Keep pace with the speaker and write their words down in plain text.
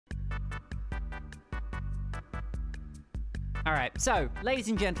All right, so, ladies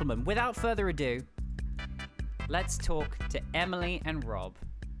and gentlemen, without further ado, let's talk to Emily and Rob.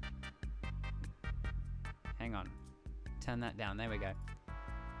 Hang on. Turn that down. There we go.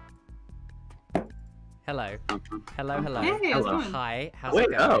 Hello. Hello, hello. Hey, how's it going? Hi, how's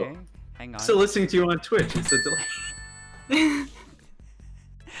it going? Hang on. Still listening to you on Twitch. It's a delay.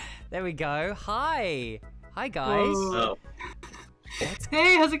 There we go. Hi. Hi, guys. Oh.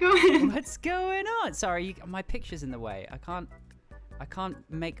 Hey, how's it going? What's going on? Sorry, my picture's in the way. I can't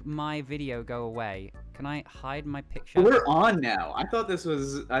make my video go away. Can I hide my picture? We're on now. I thought this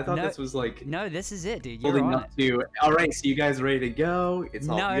was like No, this is it, dude. You're building on up to. All right, so you guys ready to go? It's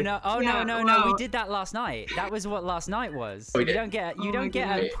all good. No. Oh, Yeah, no. wow. We did that last night. That was what last night was. Oh, we You did? don't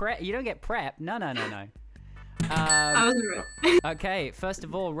get prep. No. I wasn't ready. Okay, first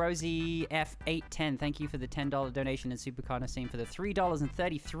of all, Rosie F810, thank you for the $10 donation, and Supercar Nassim for the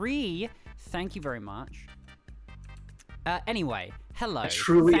 $3.33. Thank you very much. Anyway, hello. I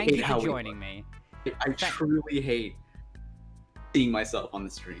truly Thank hate you how for we joining me. I truly hate seeing myself on the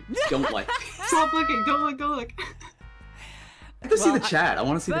stream. Don't like. Stop looking. Don't look. Don't look. I have to see the chat. I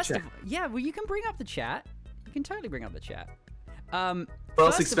want to see the First chat. of, yeah, well, you can bring up the chat. You can totally bring up the chat. Who else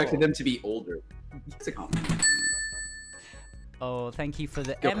first of expected all- them to be older? It's a compliment. Oh, thank you for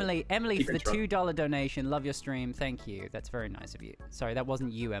the Go ahead. Emily Keep for the it strong. $2 donation. Love your stream. Thank you. That's very nice of you. Sorry, that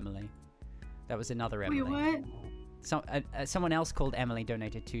wasn't you, Emily. That was another Emily. Wait, what? Someone else called Emily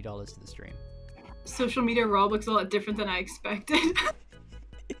donated $2 to the stream. Social media Rob looks a lot different than I expected.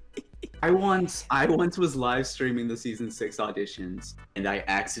 I once was live streaming the season 6 auditions, and I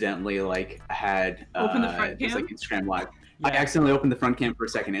accidentally had Open the front just cam? like Instagram live. I Yeah. accidentally opened the front cam for a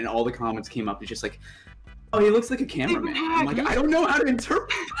second, and all the comments came up. It's just like, oh, he looks like a cameraman. I'm like, I don't know how to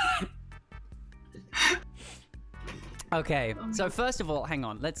interpret. Okay, so first of all, hang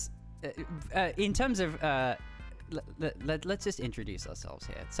on. Let's, in terms of, let's just introduce ourselves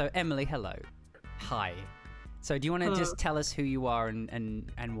here. So Emily, hello, hi. So do you want to just tell us who you are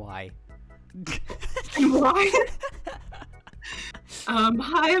and why? And why?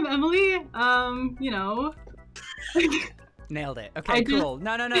 Hi, I'm Emily. You know. Nailed it. Okay, I just- cool.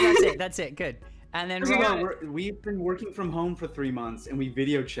 No, that's it. Good. And then Okay, Rob, got it. We've been working from home for 3 months, and we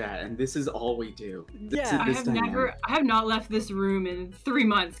video chat, and this is all we do. Yeah. I have not left this room in 3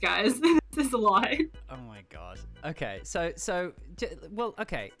 months, guys. This is a lot. oh my god. Okay, well,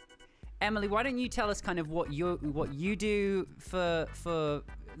 okay. Emily, why don't you tell us kind of what you do for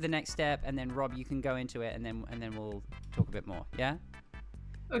the next step, and then Rob, you can go into it, and then we'll talk a bit more. Yeah.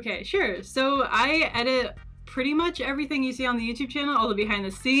 Okay, sure. So I edit pretty much everything you see on the YouTube channel, all the behind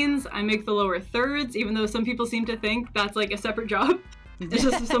the scenes. I make the lower thirds, even though some people seem to think that's like a separate job. It's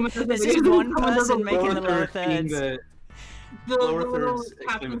just someone does It's the just videos, one someone does person the making the lower being thirds. the lower little thirds, explain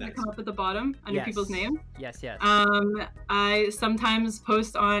captions what that that come up at the bottom under Yes. people's names. Yes. I sometimes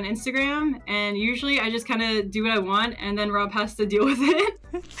post on Instagram, and usually I just kind of do what I want, and then Rob has to deal with it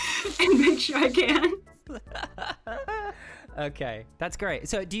and make sure I can. Okay, that's great.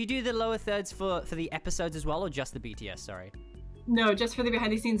 So, do you do the lower thirds for the episodes as well, or just the BTS? Sorry. No, just for the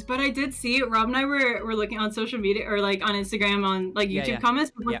behind the scenes. But I did see Rob and I were looking on social media or like on Instagram on like Yeah, YouTube yeah.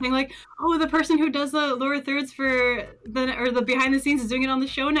 comments. People Yeah. saying like, "Oh, the person who does the lower thirds for the behind the scenes is doing it on the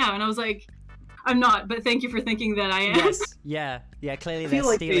show now." And I was like, "I'm not, but thank you for thinking that I am." Yes. Yeah. Clearly, feel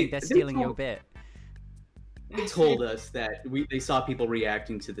like they're they stealing your told- bit. They told us that they saw people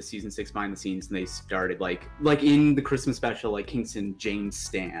reacting to the season 6 behind the scenes, and they started like in the Christmas special, like Kingston James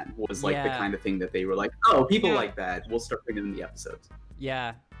Stan was like the Yeah. kind of thing that they were like, oh, people Yeah. like that. We'll start putting it in the episodes.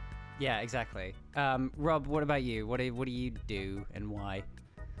 Yeah. Exactly. Rob, what about you? What do you do and why?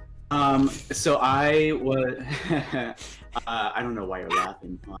 So I was, I don't know why you're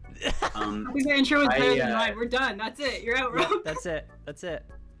laughing. I think the intro was better than I, mine. We're done. That's it. You're out, Rob. That's it.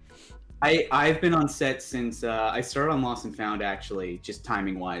 I've been on set since I started on Lost and Found, actually, just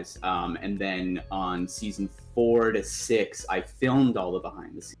timing wise. And then on season 4 to 6, I filmed all the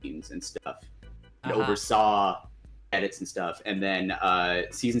behind the scenes and stuff, and Uh-huh. oversaw edits and stuff. And then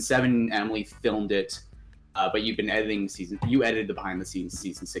season 7, Emily filmed it, but you've been editing you edited the behind the scenes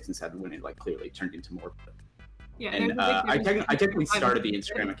season 6 and 7 when it like clearly turned into more. Yeah, And there's a big difference I technically between started the behind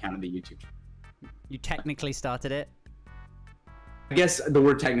Instagram account and the YouTube. You technically started it. I guess the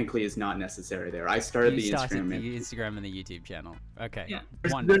word technically is not necessary there. I started You the started Instagram. the Instagram and the YouTube channel. Okay. Yeah.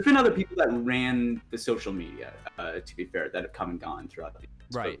 There's been other people that ran the social media, to be fair, that have come and gone throughout the years.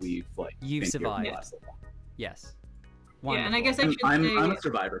 Right. But we've like You've been here for the survived. last little while. Yes. Yeah, and I Wonderful. guess I should I'm say a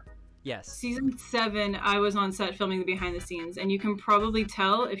survivor. Yes. season 7, I was on set filming the behind the scenes, and you can probably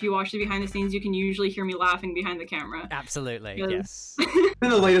tell if you watch the behind the scenes, you can usually hear me laughing behind the camera. Absolutely. Yeah. Yes. In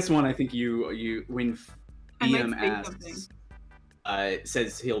the latest one, I think you when I might BM say asks, something.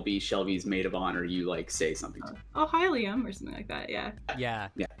 says he'll be Shelby's maid of honor, you like say something to him. Oh, hi, Liam, or something like that. Yeah. Yeah.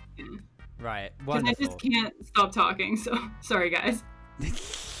 Yeah. Right. Because I Wonderful. just can't stop talking. So sorry, guys.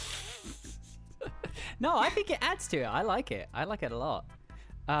 No, I think it adds to it. I like it. I like it a lot.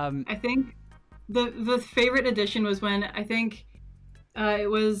 I think the favorite addition was when I think it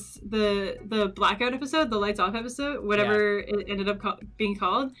was the blackout episode, the lights off episode, whatever it ended up being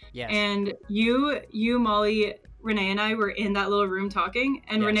called. Yes. And you, Molly, Renee, and I were in that little room talking,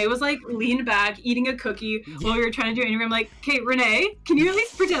 and Yes. Renee was like leaned back eating a cookie while we were trying to do an interview. I'm like, "Okay, Renee, can you at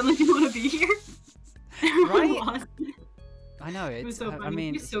least pretend like you want to be here?" Right? Lost. I know. It was It's, so funny. I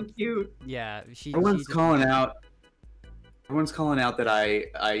mean, He's so cute. yeah. Everyone's just- calling out. Everyone's calling out that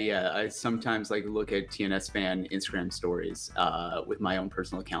I sometimes like look at TNS fan Instagram stories with my own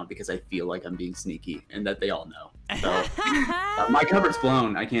personal account because I feel like I'm being sneaky and that they all know. So my cover's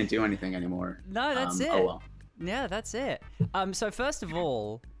blown. I can't do anything anymore. No, that's it. Oh well. Yeah, that's it. So first of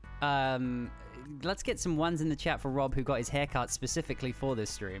all, let's get some ones in the chat for Rob, who got his haircut specifically for this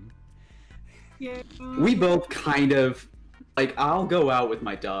stream. Yeah. We both kind of like, I'll go out with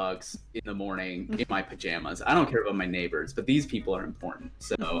my dogs in the morning in my pajamas. I don't care about my neighbors, but these people are important.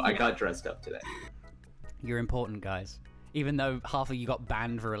 So I got dressed up today. You're important, guys. Even though half of you got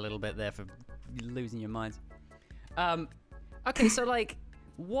banned for a little bit there for losing your minds. Okay, so like,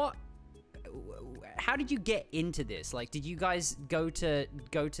 how did you get into this? Like, did you guys go to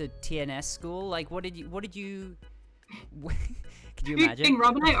TNS school? Like, what did you could you imagine?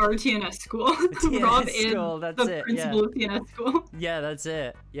 Rob and I are TNS school. TNS Rob school, is that's the it, principal of TNS school. Yeah, that's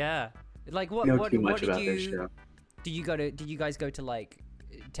it. Yeah. Like, what I know what too what much did about you this show. did you guys go to like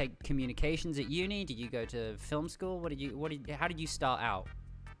take communications at uni? Did you go to film school? How did you start out?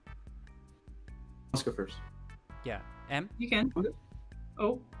 Let's go first. Yeah. M? You can. Okay.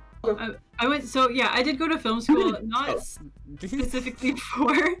 Oh. Okay. I went. So yeah, I did go to film school, not specifically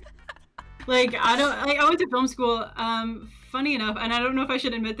for. Like I went to film school. Funny enough, and I don't know if I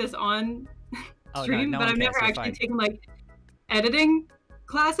should admit this on stream, no but one I've cares, never you're actually fine. taken like editing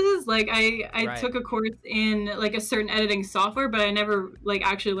classes. Like I Right. took a course in like a certain editing software, but I never like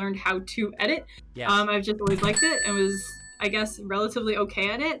actually learned how to edit. Yes. I've just always liked it and was, I guess, relatively okay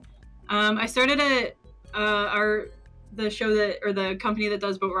at it. I started at the show that, or the company that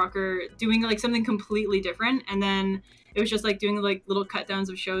does Boat Rocker, doing like something completely different, and then it was just like doing like little cut downs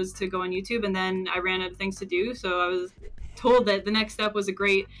of shows to go on YouTube, and then I ran out of things to do, so I was told that the next step was a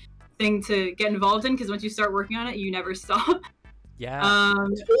great thing to get involved in, because once you start working on it, you never stop. Yeah. I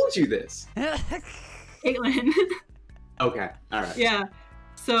told you this. Caitlin. Okay. All right. Yeah.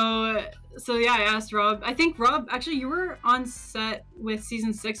 So yeah, I asked Rob. I think Rob, actually, you were on set with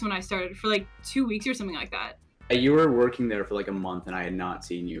season 6 when I started for like 2 weeks or something like that. You were working there for like a month, and I had not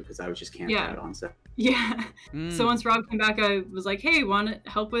seen you because I was just camped Yeah. out on set. Yeah. Mm. So once Rob came back, I was like, hey, want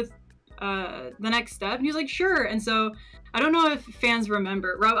to help with the next step? And he was like, sure. And so I don't know if fans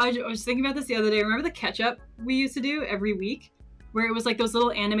remember. Rob, I was thinking about this the other day. Remember the catch-up we used to do every week? Where it was like those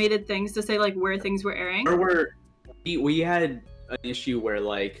little animated things to say like where things were airing? We had an issue where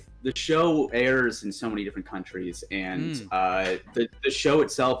like the show airs in so many different countries, and the show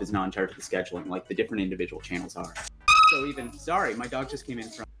itself is not in charge of the scheduling, like the different individual channels are. So even, sorry, my dog just came in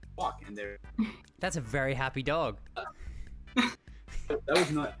from a walk, and That's a very happy dog. that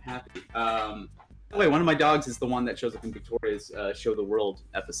was not happy. By the way, one of my dogs is the one that shows up in Victoria's Show the World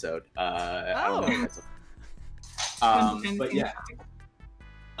episode. I don't know if that's but yeah,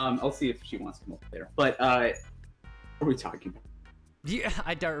 I'll see if she wants to come up there. But what are we talking about? Yeah,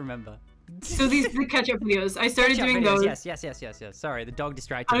 I don't remember. So the catch-up videos, I started Catch-up doing videos, those. Yes. Sorry, the dog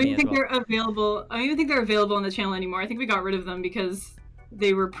distracted I don't me even as think well. they're available. I don't even think they're available on the channel anymore. I think we got rid of them because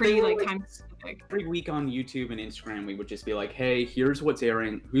they were pretty like time specific. Every week on YouTube and Instagram, we would just be like, "Hey, here's what's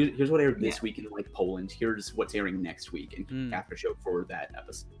airing. Here's what aired this week in like Poland. Here's what's airing next week, and after show for that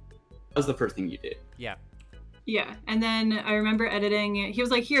episode." That was the first thing you did. Yeah. Yeah, and then I remember editing. He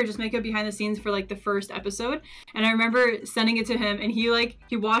was like, "Here, just make a behind the scenes for like the first episode." And I remember sending it to him, and he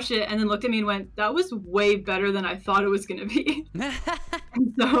watched it and then looked at me and went, "That was way better than I thought it was gonna be."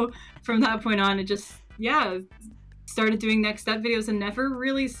 And so from that point on, it just started doing next step videos and never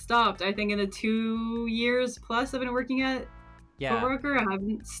really stopped. I think in the 2 years plus I've been working at Boat Rocker, I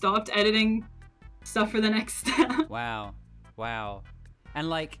haven't stopped editing stuff for the next step. Wow.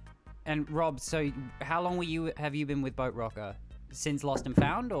 And Rob, so how long have you been with Boat Rocker? Since Lost and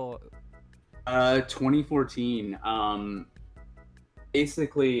Found, or? 2014.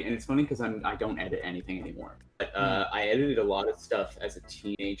 Basically, and it's funny because I don't edit anything anymore. But I edited a lot of stuff as a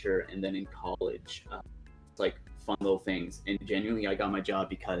teenager and then in college. Like fun little things. And genuinely, I got my job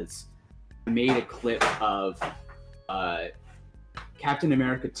because I made a clip of Captain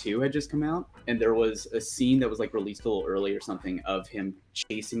America 2 had just come out, and there was a scene that was like released a little early or something of him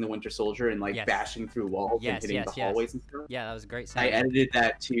chasing the Winter Soldier and like bashing through walls and hitting the hallways and stuff. Yeah, that was a great scene. I edited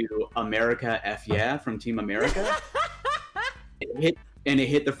that to America F Yeah from Team America. It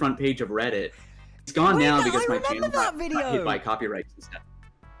hit the front page of Reddit. It's gone now because my channel got hit by copyrights and stuff.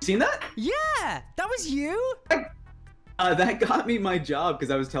 You seen that? Yeah, that was you. That got me my job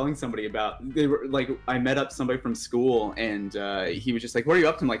because I was telling somebody about, they were like, I met up somebody from school and he was just like, what are you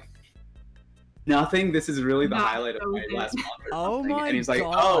up to? I'm like, nothing. This is really the highlight of my last month or something. And he was like,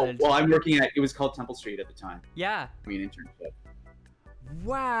 oh, well, I'm working at, it was called Temple Street at the time. Yeah. I mean, internship.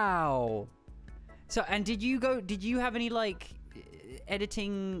 Wow. So, and did you have any like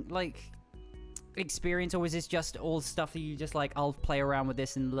editing like experience, or was this just all stuff that you just like, I'll play around with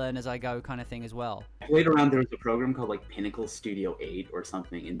this and learn as I go kind of thing as well? I played around. There was a program called like Pinnacle Studio 8 or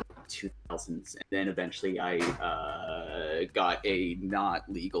something in the 2000s, and then eventually I got a not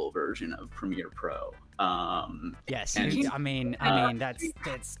legal version of Premiere Pro. Yes, and, I mean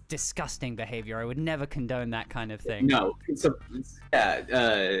that's disgusting behavior. I would never condone that kind of thing. No,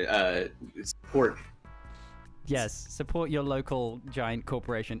 support. Yes, support your local giant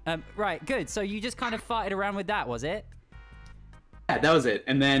corporation. Right, good. So you just kind of farted around with that, was it? Yeah, that was it.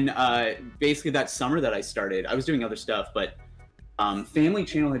 And then basically that summer that I started, I was doing other stuff, but Family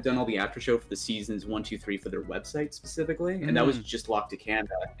Channel had done all the after show for the seasons 1, 2, 3 for their website specifically, and that was just locked to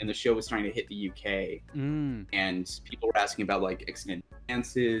Canada. And the show was trying to hit the UK, and people were asking about like extended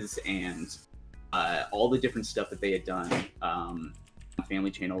dances and all the different stuff that they had done.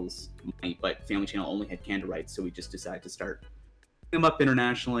 Family Channel's money, but Family Channel only had Canada rights, so we just decided to start them up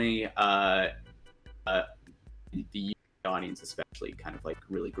internationally. The audience especially kind of like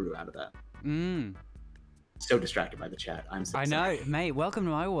really grew out of that. So distracted by the chat. I'm so sorry. I know, mate. Welcome to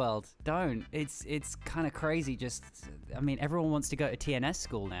my world. Don't. It's kind of crazy. Just, I mean, everyone wants to go to TNS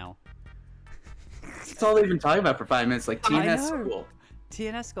school now. That's all they've been talking about for 5 minutes, like TNS school.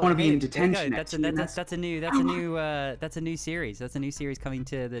 TNS school. I want to be in detention. That's a new series. That's a new series coming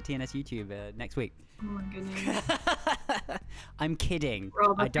to the TNS YouTube next week. Oh my goodness. I'm kidding.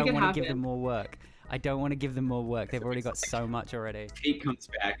 I don't want to give them more work. They've already got so much already. Kate comes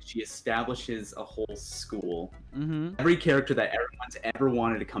back. She establishes a whole school. Every character that everyone's ever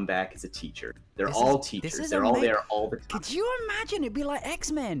wanted to come back is a teacher. They're all teachers. They're all there all the time. Could you imagine? It'd be like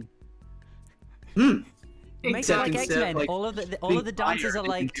X-Men. Make it like X-Men. Like, all of the dancers are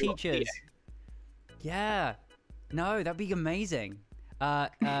like teachers. Yeah. No, that'd be amazing.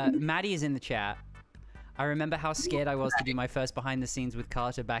 Maddie is in the chat. I remember how scared I was to do my first behind the scenes with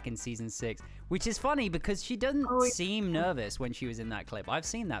Carter back in season 6, which is funny because she doesn't seem nervous when she was in that clip. I've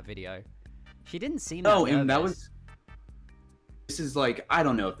seen that video. She didn't seem that nervous. And that was... This is like, I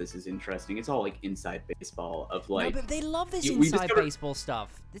don't know if this is interesting. It's all like inside baseball of like... No, but they love this inside baseball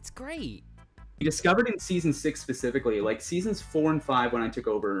stuff. It's great. We discovered in season 6 specifically, like seasons 4 and 5 when I took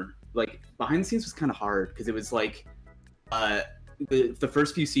over, like behind the scenes was kind of hard because it was like... The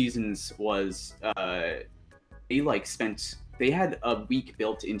first few seasons was they had a week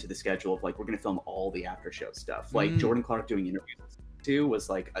built into the schedule of like, we're gonna film all the after show stuff. Like Jordan Clark doing interviews too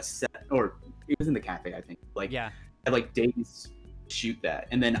was like a set, or it was in the cafe, I think. Like, yeah, I had like days to shoot that,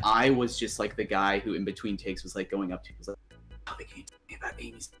 and then I was just like the guy who in between takes was like going up to, was like, oh, they can't tell me about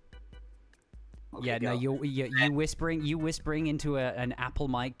Amy's. Okay, yeah, no, you whispering into an Apple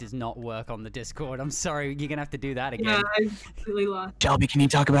mic does not work on the Discord. I'm sorry, you're gonna have to do that again. Yeah, I completely lost. Shelby, can you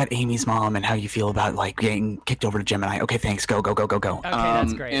talk about Amy's mom and how you feel about like getting kicked over to Gemini? Okay, thanks. Go. Okay,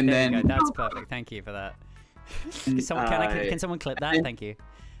 that's great. And there you go. That's perfect. Thank you for that. Can someone clip that? Thank you.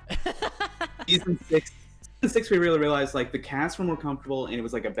 Season 6, we really realized like the cast were more comfortable and it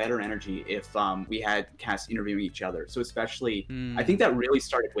was like a better energy if we had cast interviewing each other. So especially, I think that really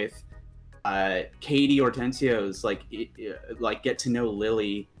started with Katie Hortensio's like get to know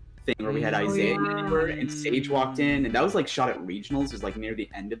Lily thing where we had Isaiah and Sage walked in, and that was like shot at regionals. It was like near the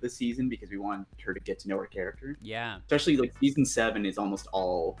end of the season because we wanted her to get to know her character. Yeah, especially like season 7 is almost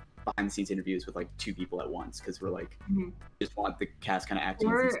all behind the scenes interviews with like 2 people at once because we're like just want the cast kind of acting.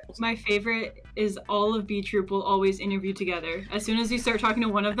 Or my favorite is all of B Troop will always interview together. As soon as you start talking to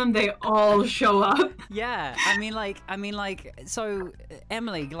one of them, they all show up. Yeah, I mean like so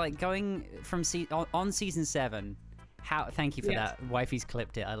Emily, like going from on season 7, how, thank you for that. Wifey's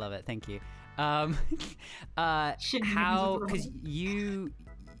clipped it. I love it. Thank you. How,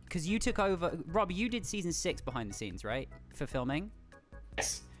 because you took over, Rob, you did season 6 behind the scenes, right, for filming?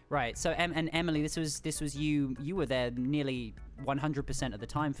 Yes. Right. So, and Emily, this was you. You were there nearly 100% of the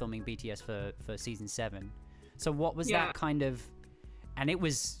time filming BTS for season 7. So, what was that kind of? And it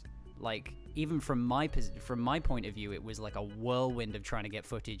was like even from my point of view, it was like a whirlwind of trying to get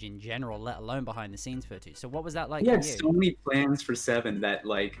footage in general, let alone behind the scenes footage. So what was that like? We had for you? so many plans for 7 that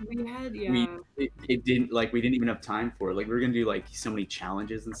like it didn't like we didn't even have time for it. Like we were gonna do like so many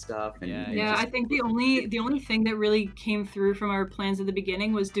challenges and stuff. And I think the only thing that really came through from our plans at the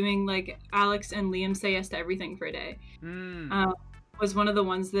beginning was doing like Alex and Liam say yes to everything for a day. Was one of the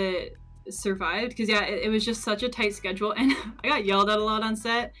ones that survived because it was just such a tight schedule, and I got yelled at a lot on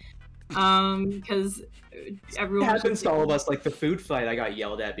set because everyone it happens to all of us. Like the food fight, I got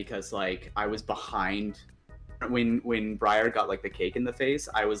yelled at because like I was behind when Briar got like the cake in the face.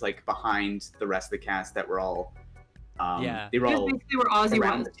 I was like behind the rest of the cast that were all they were all Aussie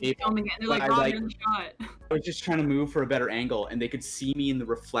ones filming it. They're like, "Rob, you're in the shot." I was just trying to move for a better angle, and they could see me in the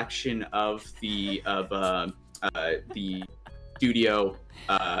reflection of the studio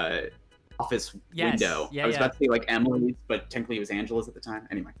office window. I was about to say like Emily's, but technically it was Angela's at the time.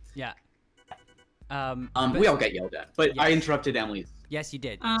 Anyway. Yeah. We all got yelled at, but I interrupted Emily's. Yes, you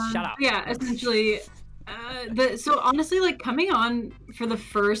did. Shut up. Yeah, essentially. So honestly, like coming on for the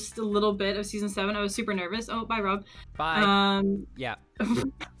first little bit of season 7, I was super nervous. Oh, bye, Rob. Bye. Yeah.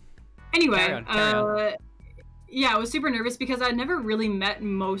 Anyway, carry on. Yeah, I was super nervous because I'd never really met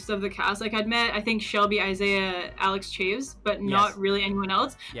most of the cast. Like I'd met, I think, Shelby, Isaiah, Alex Chaves, but not really anyone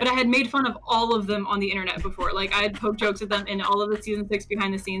else. Yeah. But I had made fun of all of them on the internet before. Like I had poked jokes at them in all of the season 6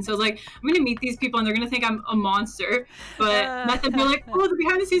 behind the scenes. So I was like, I'm gonna meet these people and they're gonna think I'm a monster. But met them, be like, oh, the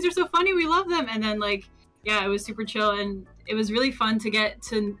behind the scenes are so funny, we love them. And then like, yeah, it was super chill and it was really fun to get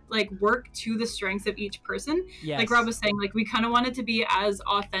to like work to the strengths of each person. Yes. Like Rob was saying, like we kind of wanted to be as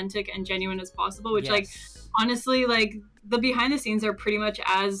authentic and genuine as possible, which like honestly, like the behind the scenes are pretty much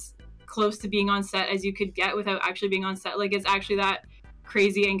as close to being on set as you could get without actually being on set. Like it's actually that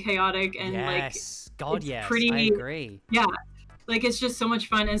crazy and chaotic and pretty, I agree. Yeah, like it's just so much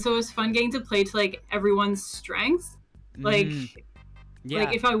fun, and so it was fun getting to play to like everyone's strengths. Like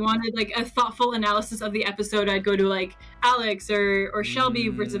like if I wanted like a thoughtful analysis of the episode, I'd go to like Alex or Shelby,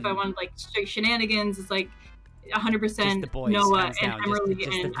 versus if I wanted like straight shenanigans, it's like 100% Noah and Emily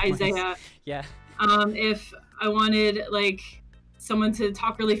and Isaiah. Yeah. If I wanted like someone to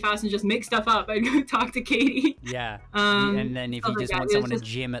talk really fast and just make stuff up, I'd go talk to Katie. Yeah. And then if you just want someone to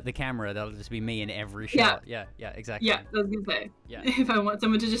gym at the camera, that'll just be me in every shot. Yeah, exactly. Yeah, I was gonna say. Yeah. If I want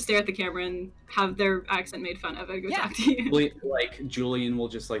someone to just stare at the camera and have their accent made fun of, I'd go talk to you. Like Julian will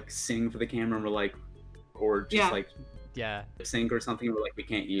just like sing for the camera and we're like, or just like sing or something. We're like, we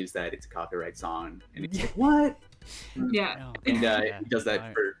can't use that. It's a copyright song. And it's like, what? Yeah. And he does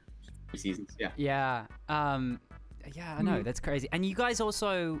that for seasons. Yeah. I know, that's crazy. And you guys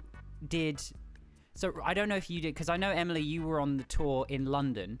also did, so I don't know if you did, because I know, Emily, you were on the tour in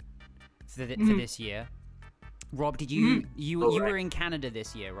London for this year. Rob, did you you were in Canada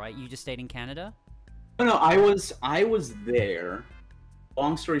this year, right? You just stayed in Canada? No, I was there.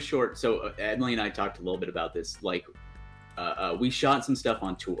 Long story short, so Emily and I talked a little bit about this. Like, we shot some stuff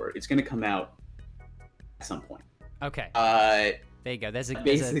on tour. It's going to come out at some point. Okay. There you go. There's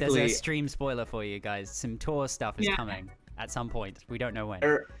a stream spoiler for you guys. Some tour stuff is coming at some point. We don't know when.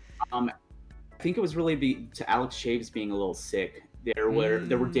 I think it was really to Alex Chaves being a little sick. There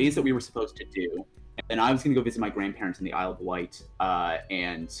were days that we were supposed to do, and I was going to go visit my grandparents in the Isle of Wight. Your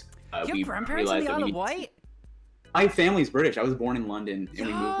grandparents in the Isle of Wight? My family's British. I was born in London, and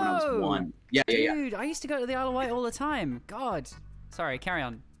we moved when I was 1. Yeah. Dude, I used to go to the Isle of Wight all the time. God. Sorry, carry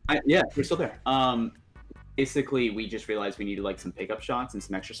on. We're still there. Basically, we just realized we needed like some pickup shots and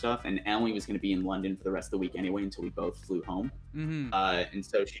some extra stuff, and Emily was going to be in London for the rest of the week anyway until we both flew home. And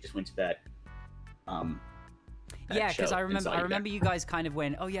so she just went to that. Because I remember you guys kind of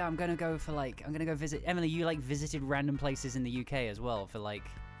went, oh yeah, I'm gonna go visit. Emily, you like visited random places in the UK as well for like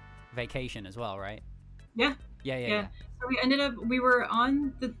vacation as well, right? Yeah. So we were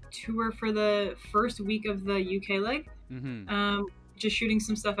on the tour for the first week of the UK leg. Just shooting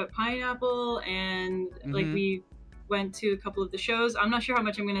some stuff at Pineapple, and like we went to a couple of the shows. I'm not sure how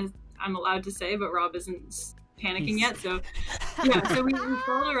much I'm allowed to say, but Rob isn't panicking yet. So so we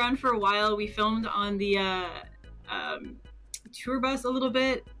followed around for a while. We filmed on the tour bus a little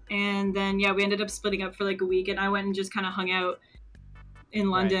bit, and then we ended up splitting up for like a week, and I went and just kind of hung out in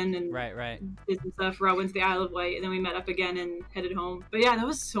London and did some stuff. Rob went to the Isle of Wight, and then we met up again and headed home. But yeah, that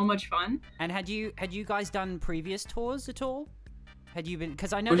was so much fun. And had you guys done previous tours at all? Had you been?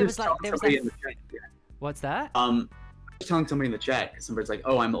 Because I know there was that. What's that? Just telling somebody in the chat, because somebody's like,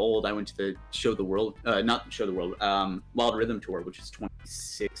 "Oh, I'm old. I went to the Show the World, not Show the World, Wild Rhythm Tour, which is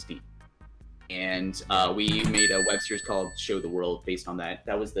 2016, and we made a web series called Show the World based on that.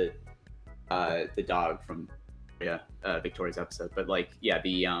 That was the dog from Victoria's episode. But like, yeah,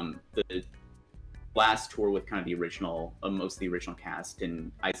 the last tour with kind of the original, most of the original cast,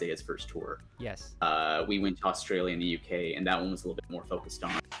 and Isaiah's first tour. Yes. We went to Australia and the UK, and that one was a little bit more focused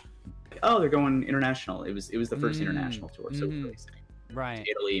on, like, oh, they're going international. It was the first international tour, so it was really exciting. Right. We went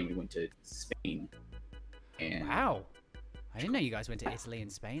to Italy, and we went to Spain. And wow. I didn't know you guys went to Italy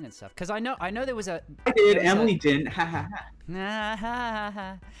and Spain and stuff. Because I know there was a. I did. Emily didn't. Ha ha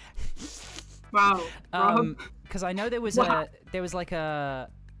ha. Wow. Because I know there was like a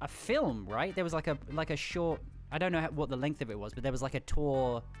film, right? There was like a short. I don't know what the length of it was, but there was like a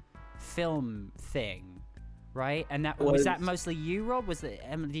tour film thing, right? And that was that mostly you, Rob? Was that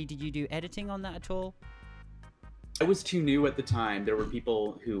Emily? Did you do editing on that at all? I was too new at the time. There were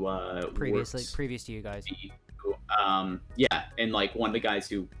people who previous to you guys. Yeah, and like one of the guys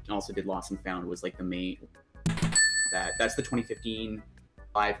who also did Lost and Found was like the main. That's the 2015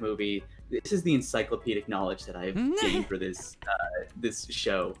 live movie. This is the encyclopedic knowledge that I've gained for this this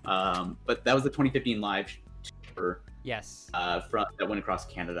show. But that was the 2015 live tour. Yes. From that went across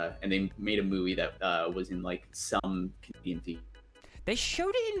Canada, and they made a movie that was in like some Canadian theater. They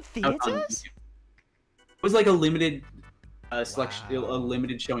showed it in theaters. It was like a limited selection, a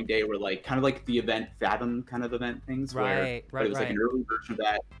limited showing day, where like kind of like the event Fathom kind of event things. Right. It was like an early version of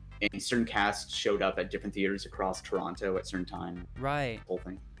that, and certain casts showed up at different theaters across Toronto at certain time. Right. The whole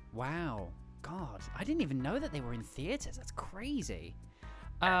thing. Wow. God, I didn't even know that they were in theaters. That's crazy.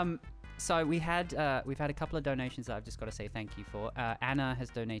 So we've had a couple of donations that I've just got to say thank you for. Anna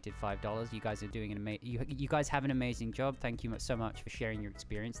has donated $5. You guys are doing you guys have an amazing job. Thank you so much for sharing your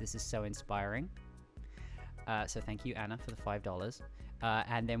experience. This is so inspiring. So thank you, Anna, for the $5.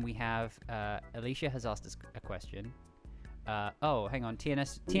 And then we have Alicia has asked us a question. Oh, hang on.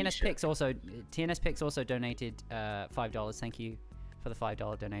 TNS Picks also donated $5. Thank you for the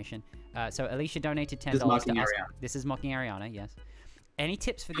 $5 donation. So Alicia donated $10 to us. This is Mocking Ariana, yes. Any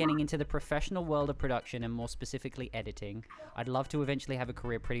tips for getting into the professional world of production and more specifically editing? I'd love to eventually have a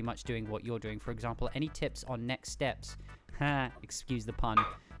career pretty much doing what you're doing. For example, any tips on next steps? Excuse the pun.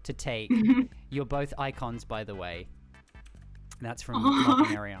 To take. You're both icons, by the way. That's from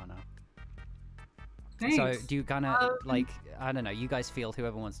Mocking Ariana. Thanks. So do you kind of like, I don't know, you guys field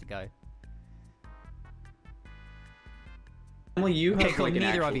whoever wants to go. Well, you have cool. like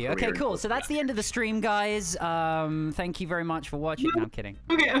Neither of you. Okay, cool. So that's the end of the stream, guys. Thank you very much for watching. No, I'm kidding.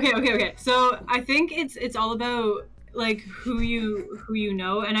 Okay. So I think it's all about like who you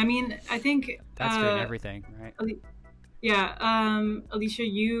know, and I mean I think that's true in everything, right? Yeah, Alicia,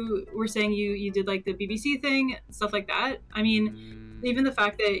 you were saying you did like the BBC thing, stuff like that. I mean, even the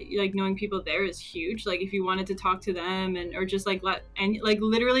fact that like knowing people there is huge. Like if you wanted to talk to them or just like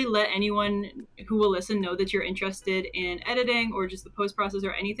literally let anyone who will listen know that you're interested in editing or just the post process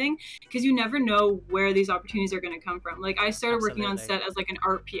or anything, because you never know where these opportunities are going to come from. Like I started working on set as like an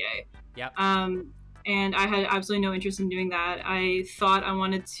art PA. Yep. And I had absolutely no interest in doing that. I thought I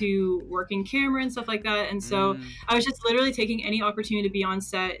wanted to work in camera and stuff like that. And so I was just literally taking any opportunity to be on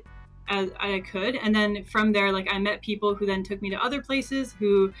set as I could. And then from there, like I met people who then took me to other places,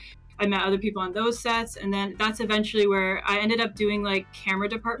 who I met other people on those sets. And then that's eventually where I ended up doing like camera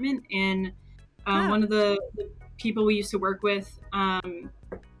department in one of the people we used to work with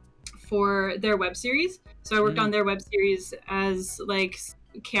for their web series. So I worked on their web series as like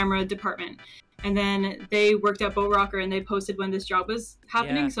camera department. And then they worked at Boat Rocker and they posted when this job was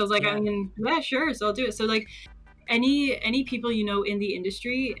happening. So I was like, I mean, yeah, sure. So I'll do it. So like any people you know in the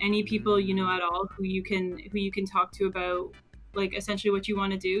industry, any people you know at all who you can talk to about like essentially what you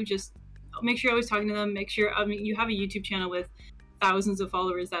want to do, just make sure you're always talking to them. Make sure, I mean, you have a YouTube channel with thousands of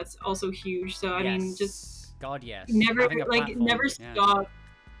followers. That's also huge. So I mean, just never stop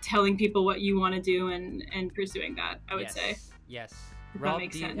telling people what you want to do and pursuing that, I would say. Yes. Rob,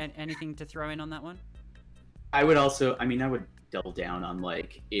 do you anything to throw in on that one? I would also, I mean, I would double down on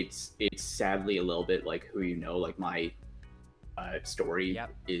like it's sadly a little bit like who you know. Like my story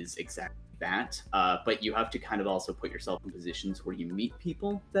is exactly that, but you have to kind of also put yourself in positions where you meet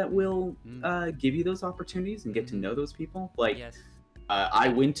people that will give you those opportunities and get to know those people. Like I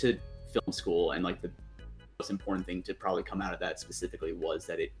went to film school, and like the most important thing to probably come out of that specifically was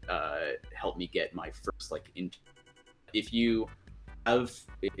that it helped me get my first like if you have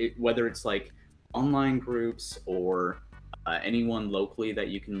whether it's like online groups or anyone locally that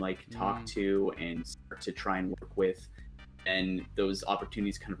you can like talk to and start to try and work with, and those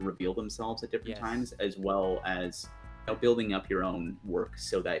opportunities kind of reveal themselves at different times, as well as building up your own work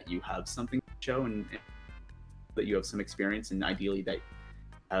so that you have something to show and that you have some experience, and ideally that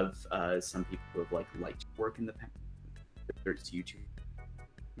have some people who have like liked your work in the past, whether it's YouTube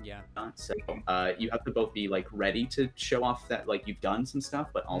Yeah. So you have to both be like ready to show off that like you've done some stuff,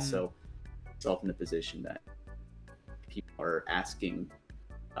 but also yourself in the position that people are asking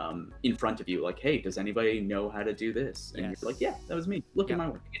in front of you, like, hey, does anybody know how to do this? And you're like, yeah, that was me. Look at my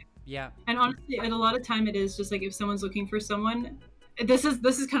work. Yeah. And honestly, at a lot of time, it is just like if someone's looking for someone. This is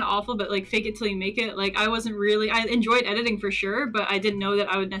kind of awful, but like fake it till you make it. Like I enjoyed editing for sure, but I didn't know that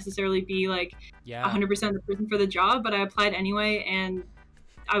I would necessarily be like 100% the person for the job. But I applied anyway, and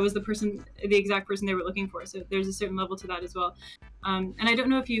I was the exact person they were looking for. So there's a certain level to that as well. And I don't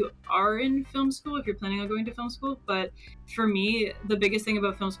know if you are in film school, if you're planning on going to film school, but for me, the biggest thing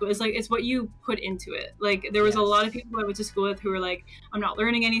about film school is like, it's what you put into it. Like there was a lot of people I went to school with who were like, I'm not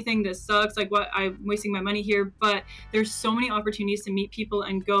learning anything. This sucks. Like what, I'm wasting my money here. But there's so many opportunities to meet people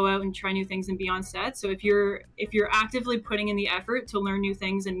and go out and try new things and be on set. So if you're actively putting in the effort to learn new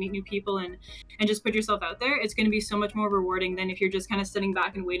things and meet new people and just put yourself out there, it's going to be so much more rewarding than if you're just kind of sitting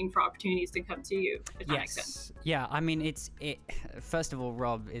back and waiting for opportunities to come to you. If that makes sense. Yeah. I mean, first of all,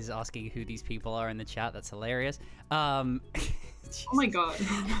 Rob is asking who these people are in the chat. That's hilarious. Oh my god.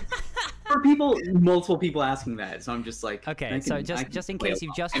 For multiple people asking that, so I'm just like, okay. So just in case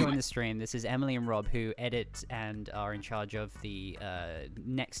you've just joined the stream, this is Emily and Rob who edit and are in charge of the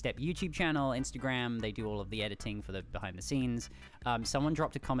Next Step YouTube channel, Instagram. They do all of the editing for the behind the scenes. Someone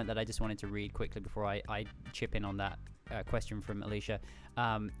dropped a comment that I just wanted to read quickly before I chip in on that question from Alicia.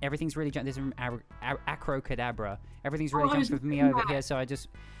 Everything's really this is from Acrocadabra. Everything's really jumped with me over here, so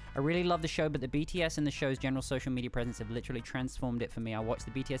I really love the show, but the BTS and the show's general social media presence have literally transformed it for me. I watch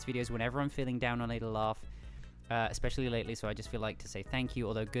the BTS videos whenever I'm feeling down or need a laugh, especially lately, so I just feel like to say thank you.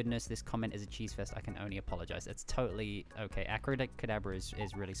 Although, goodness, this comment is a cheese fest. I can only apologize. It's totally okay. Acrocadabra is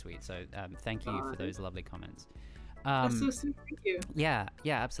really sweet, so thank you for those lovely comments. That's so sweet. Thank you. Yeah,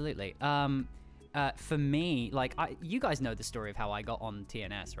 absolutely. For me, like, you guys know the story of how I got on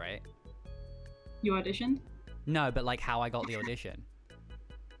TNS, right? You auditioned? No, but like how I got the audition.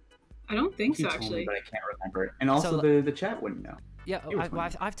 I don't think so, actually. Me, but I can't remember it. And also the chat wouldn't know. Yeah,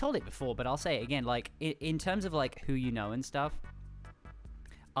 I've told it before, but I'll say it again. Like, in terms of like who you know and stuff,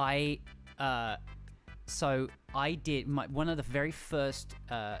 so I did one of the very first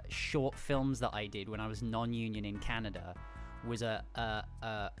short films that I did when I was non-union in Canada was a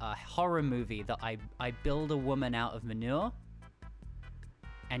horror movie that I build a woman out of manure,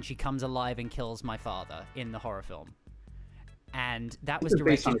 and she comes alive and kills my father in the horror film. And that was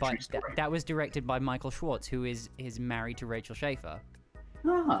directed by Michael Schwartz, who is married to Rachel Schaefer.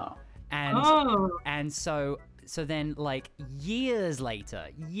 Oh. And so then like years later,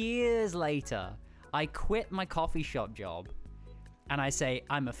 I quit my coffee shop job, and I say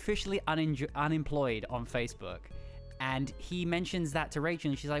I'm officially unemployed on Facebook. And he mentions that to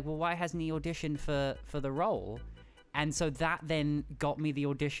Rachel, and she's like, well, why hasn't he auditioned for the role? And so that then got me the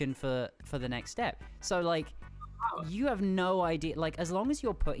audition for the Next Step. So like, you have no idea, like, as long as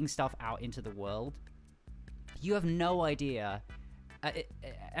you're putting stuff out into the world, you have no idea,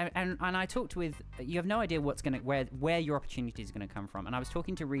 and I talked with, you have no idea where your opportunity is gonna come from. And I was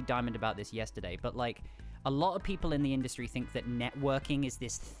talking to Reed Diamond about this yesterday, but like, a lot of people in the industry think that networking is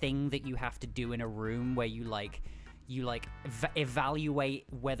this thing that you have to do in a room where you evaluate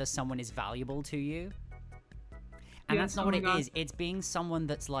whether someone is valuable to you. And that's not what it is. It's being someone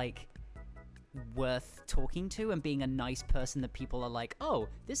that's like worth talking to and being a nice person that people are like, oh,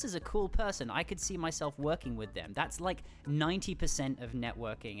 this is a cool person. I could see myself working with them. That's like 90% of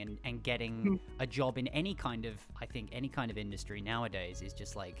networking and getting a job in any kind of industry nowadays is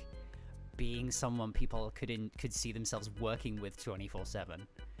just like being someone people could see themselves working with 24/7.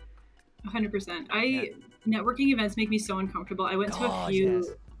 100%. Networking events make me so uncomfortable. I went to a few,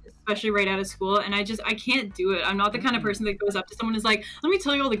 especially right out of school, and I can't do it. I'm not the kind of person that goes up to someone and is like, let me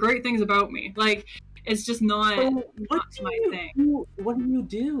tell you all the great things about me. Like, it's just not, my thing. What do you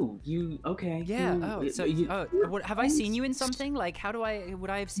do? Have I seen you in something? Like, would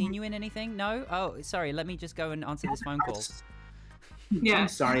I have seen you in anything? No? Oh, sorry, let me just go and answer this phone call. Yeah. I'm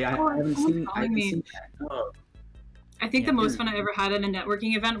sorry, I haven't seen that. Oh. I think the most fun I ever had at a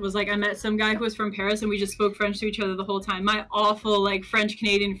networking event was like I met some guy who was from Paris and we just spoke French to each other the whole time. My awful like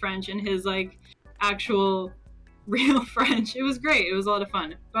French-Canadian French and his like actual real French. It was great. It was a lot of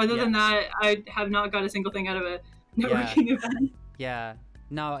fun. But other than that, I have not got a single thing out of a networking event. Yeah.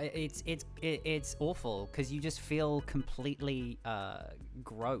 No, it's awful because you just feel completely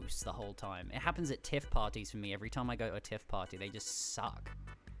gross the whole time. It happens at TIFF parties for me. Every time I go to a TIFF party, they just suck.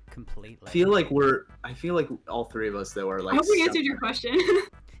 Completely. I feel like all three of us though are like. I hope we answered your question.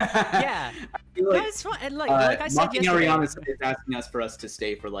 Yeah, that's fine. And like I said yesterday, Ariana is asking us for us to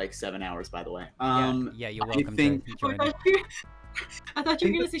stay for like 7 hours. By the way, yeah, you're welcome to join. I thought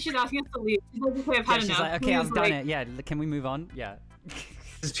you were gonna say she's asking us to leave. She's like, okay, I've had enough. She's like, okay, I've done it. Yeah, can we move on? Yeah.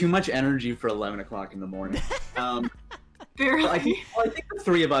 There's too much energy for 11 o'clock in the morning. Barely. I think the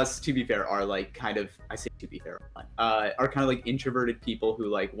three of us, to be fair, are like kind of, I say to be fair, are kind of like introverted people who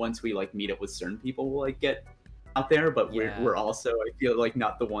like once we like meet up with certain people, will like get out there, but we're also, I feel like,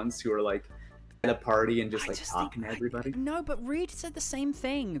 not the ones who are like at a party and just like talking to everybody. No, but Reed said the same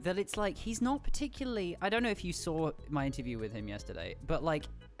thing, that it's like he's not particularly, I don't know if you saw my interview with him yesterday, but like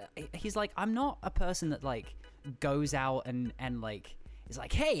he's like, I'm not a person that like goes out and like is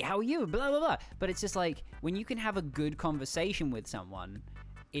like, hey, how are you, blah blah blah, but it's just like when you can have a good conversation with someone,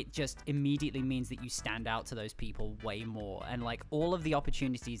 it just immediately means that you stand out to those people way more. And like all of the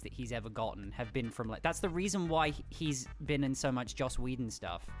opportunities that he's ever gotten have been from like, that's the reason why he's been in so much Joss Whedon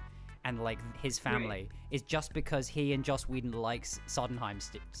stuff and like his family is just because he and Joss Whedon likes Sondheim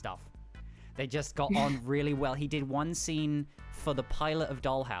stuff. They just got on really well. He did one scene for the pilot of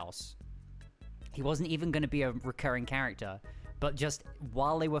Dollhouse. He wasn't even going to be a recurring character, but just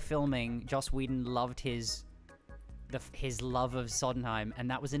while they were filming, Joss Whedon loved his love of Sondheim, and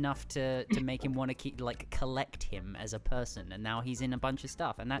that was enough to make him want to collect him as a person. And now he's in a bunch of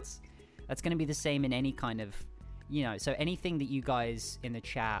stuff, and that's going to be the same in any kind of, you know. So anything that you guys in the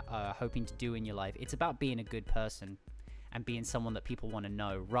chat are hoping to do in your life, it's about being a good person and being someone that people want to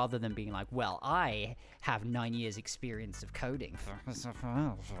know, rather than being like, well, I have 9 years experience of coding,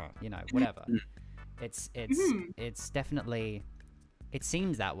 you know, whatever. It's definitely, it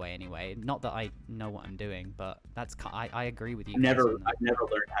seems that way anyway. Not that I know what I'm doing, but that's, I agree with you. I've never learned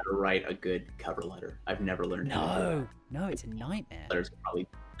how to write a good cover letter. I've never learned how to do that. No, it's a nightmare. Letters are probably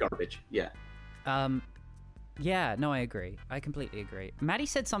garbage. Yeah. Yeah, no, I agree. I completely agree. Maddie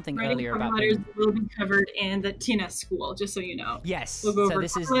said something Writing earlier cover about letters will be covered in the TNS school, just so you know. Yes. We'll go so over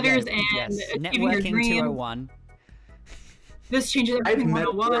this is letters yes, and networking 201. This changes everything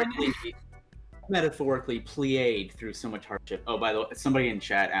 101. Metaphorically plied through so much hardship. Oh, by the way, somebody in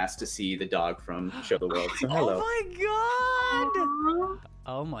chat asked to see the dog from Show the World. So hello. Oh my god!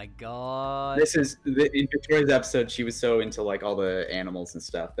 Oh my god! This is in Victoria's episode. She was so into like all the animals and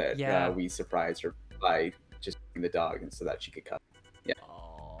stuff that we surprised her by just bringing the dog, and so that she could come. Yeah.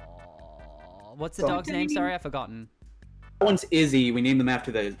 Oh, what's the dog's name? Sorry, I've forgotten. That one's Izzy. We named them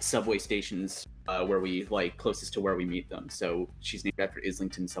after the subway stations where we like closest to where we meet them. So she's named after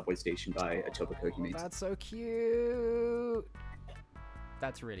Islington subway station by Etobicoke Humane. That's so cute.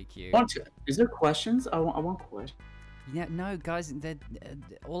 That's really cute. Is there questions? I want questions. Yeah, no, guys.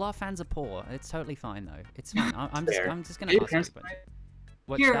 All our fans are poor. It's totally fine though. It's fine. I'm just gonna ask you.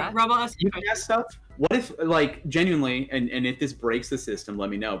 What's Here, that? Rob, I'll ask you can ask stuff. What if, like, genuinely, and if this breaks the system, let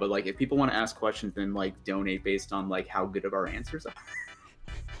me know. But like, if people want to ask questions, then like donate based on like how good of our answers are.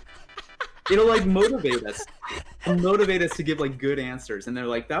 It'll like motivate us, to give like good answers. And they're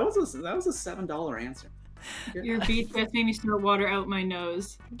like, that was a $7 answer. Your beat just made me snort water out my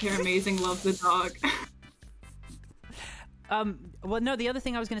nose. You're amazing. Love the dog. Well, no, the other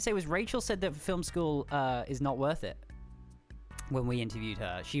thing I was going to say was Rachel said that film school is not worth it. When we interviewed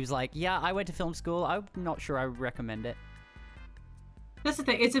her, she was like, yeah, I went to film school. I'm not sure I would recommend it. That's the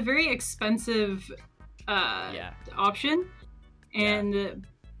thing. It's a very expensive option. And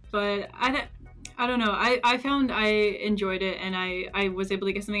but I don't know. I found I enjoyed it, and I was able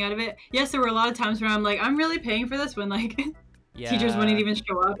to get something out of it. Yes, there were a lot of times where I'm like, I'm really paying for this, when like teachers wouldn't even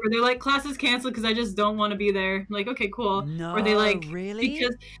show up, or they're like, classes canceled because I just don't want to be there. I'm like, okay, cool. No, or they like, really?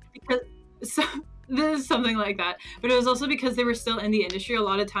 because so, there's something like that. But it was also because they were still in the industry. A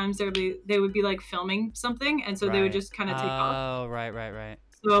lot of times they would be like filming something, and so they would just kind of take off. Oh, right.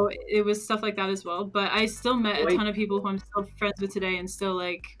 So it was stuff like that as well. But I still met a ton of people who I'm still friends with today and still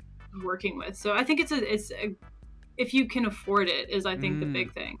like working with. So I think it's a if you can afford it is, I think, the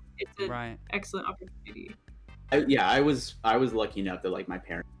big thing. It's an excellent opportunity. I was lucky enough that like my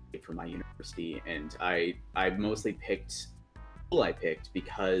parents paid for my university, and I mostly picked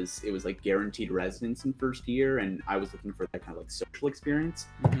because it was like guaranteed residence in first year, and I was looking for that kind of like social experience.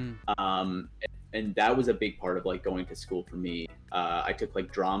 And that was a big part of like going to school for me. I took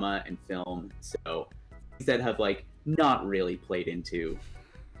like drama and film, so things that have like not really played into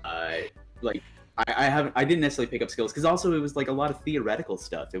like I didn't necessarily pick up skills, because also it was like a lot of theoretical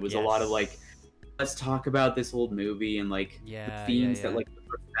stuff. It was a lot of like, let's talk about this old movie and like the themes that like the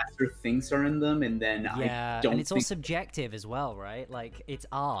professor thinks are in them, and then I don't. And it's all subjective as well, right? Like it's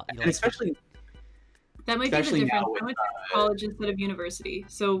art, and especially. That might be the difference. I went to college instead of university,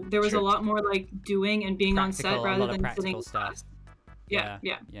 so there was a lot more like doing and being on set rather than sitting in class. Yeah.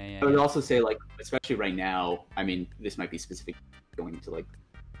 I would also say, like, especially right now, I mean, this might be specific going to like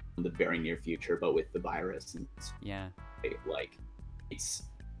in the very near future, but with the virus and Yeah. like it's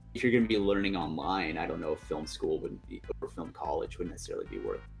if you're going to be learning online, I don't know if film school wouldn't be or film college wouldn't necessarily be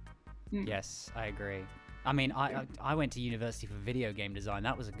worth it. Yes, I agree. I mean, I went to university for video game design.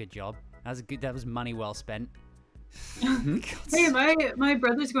 That was a good job. That was money well spent. Hey, my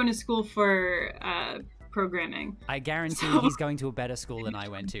brother's going to school for programming. I guarantee he's going to a better school than I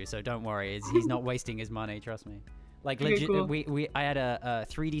went to, so don't worry. He's not wasting his money, trust me. Like legit, cool. I had a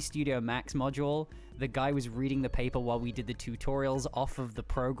 3D Studio Max module. The guy was reading the paper while we did the tutorials off of the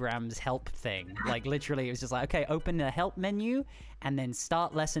program's help thing. Like literally, it was just like, okay, open the help menu and then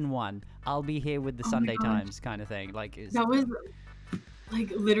start lesson 1. I'll be here with the Sunday Times kind of thing. Like that was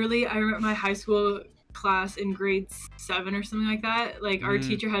like literally. I remember my high school class in grade 7 or something like that. Like our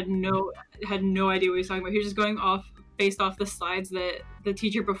teacher had no idea what he was talking about. He was just going off based off the slides that the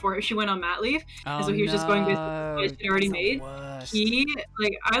teacher before she went on mat leave, and so he was just going based on what she'd already made. He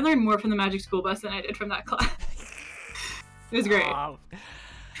I learned more from the Magic School Bus than I did from that class. It was great. Oh.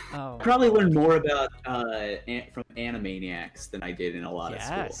 I probably learned more about from Animaniacs than I did in a lot of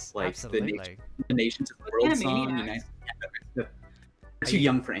schools. Like absolutely. the Nations of the World song. I'm too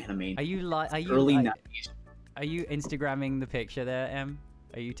young for Animaniacs. Are you early 90s? Are you Instagramming the picture there, Em?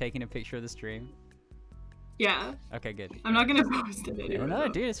 Are you taking a picture of the stream? Yeah. Okay, good. I'm not gonna post it anyway. No,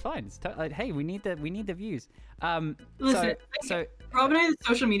 dude, it's fine. It's hey, we need the views. Listen, so Rob and I, the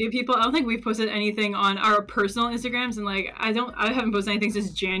social media people, I don't think we've posted anything on our personal Instagrams, and like I haven't posted anything since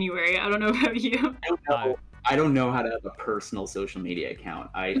January. I don't know about you. I don't know how to have a personal social media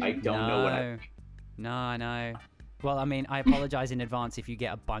account. I don't know what I. No, I know. Well, I mean, I apologize in advance if you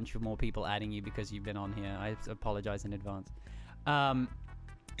get a bunch of more people adding you because you've been on here. I apologize in advance.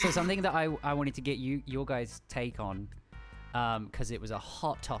 So something that I wanted to get your guys' take on, because it was a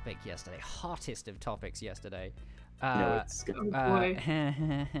hot topic yesterday, hottest of topics yesterday. It's good. Oh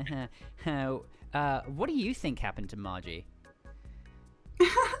boy. What do you think happened to Margie?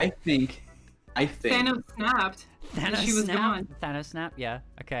 I think Thanos snapped. She was gone. Thanos snapped. Yeah.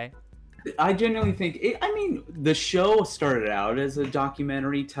 Okay. I genuinely think I mean, the show started out as a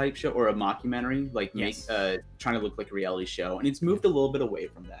documentary type show or a mockumentary, like trying to look like a reality show, and it's moved a little bit away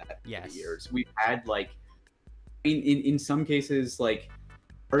from that over the years. We've had like, in some cases, like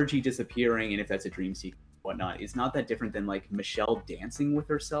Margie disappearing, and if that's a dream sequence, whatnot, is not that different than like Michelle dancing with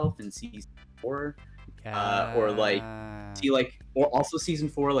herself in season 4, or like or also season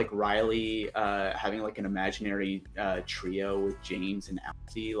 4, like Riley having like an imaginary trio with James and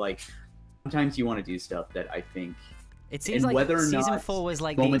Alfie, like. Sometimes you want to do stuff that I think. It seems like season 4 was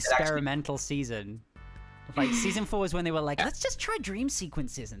like the experimental season. Like season 4 was when they were like, let's just try dream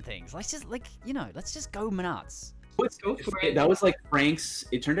sequences and things. Let's just let's just go nuts. That was like Frank's.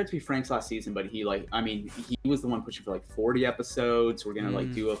 It turned out to be Frank's last season, but he was the one pushing for like 40 episodes. We're gonna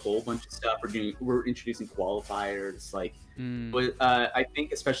like do a whole bunch of stuff. We're introducing qualifiers. Like, but I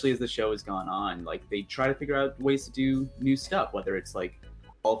think especially as the show has gone on, like they try to figure out ways to do new stuff, whether it's like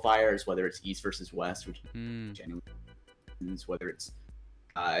qualifiers, whether it's East versus West, which genuinely, whether it's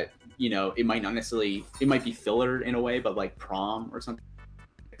it might not necessarily, it might be filler in a way, but like prom or something.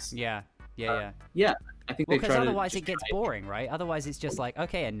 Yeah. I think because otherwise it gets boring, right? Otherwise it's just like,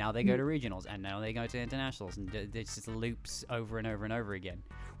 okay, and now they go to regionals, and now they go to internationals, and it just loops over and over and over again,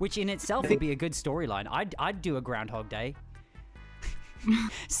 which in itself would be a good storyline. I'd do a Groundhog Day.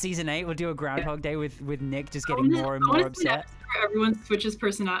 Season 8 will do a Groundhog Day with Nick just getting more and more upset. Everyone switches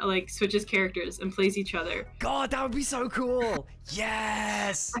switches characters and plays each other. God, that would be so cool.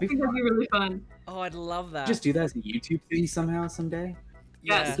 Yes. I think that'd be really fun. Oh, I'd love that. Just do that as a YouTube thing someday.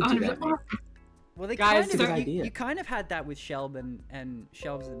 Yes, 100%. Well, they you kind of had that with Shelb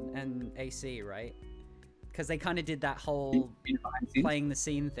and AC, right? Because they kind of did that whole playing the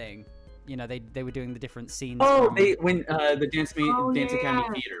scene thing. You know, they were doing the different scenes. Oh, the Dance Academy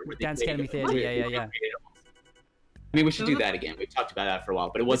Theater. Dance Academy Theater, yeah. I mean, we should do that again. We've talked about that for a while,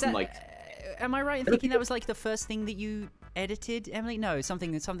 but it wasn't like. Am I right in thinking that was like the first thing that you edited, Emily? No,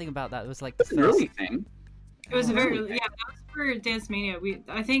 something about that. It was like the first... an early thing. It was that was for Dance Mania.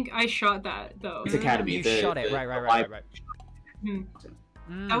 I think I shot that though. Dance Academy. You shot it, right.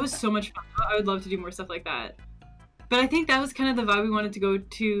 That was so much fun. I would love to do more stuff like that. But I think that was kind of the vibe we wanted to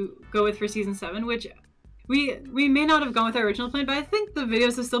go with for season 7, which we may not have gone with our original plan, but I think the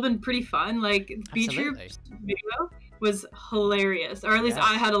videos have still been pretty fun. Like Beecher video was hilarious, or at least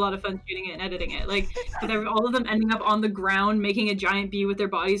I had a lot of fun shooting it and editing it. Like with all of them ending up on the ground making a giant bee with their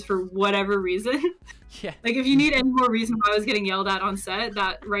bodies for whatever reason. Yeah. Like if you need any more reason why I was getting yelled at on set,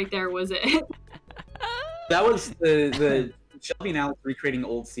 that right there was it. That was the Shelby and Alex recreating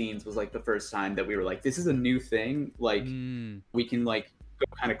old scenes was like the first time that we were like, this is a new thing. Like we can like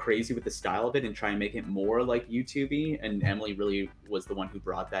go kind of crazy with the style of it and try and make it more like YouTube-y, and Emily really was the one who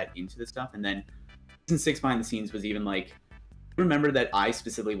brought that into the stuff. And then season 6 behind the scenes was even like, I remember that I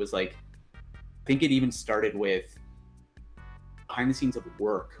specifically was like, I think it even started with behind the scenes of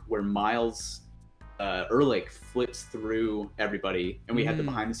work where Miles Ehrlich flips through everybody, and we had the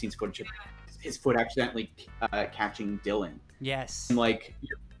behind the scenes footage of his foot accidentally catching Dylan. Yes. And like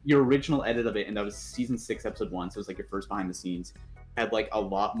your original edit of it, and that was season 6, episode 1, so it was like your first behind the scenes, had like a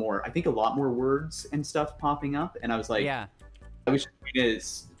lot more words and stuff popping up, and I was like, yeah, I wish we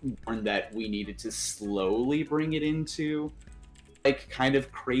warned that we needed to slowly bring it into like kind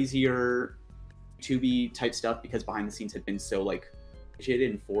of crazier YouTube type stuff, because behind the scenes had been so like rigid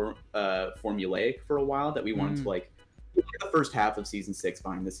and formulaic for a while that we wanted to like the first half of season 6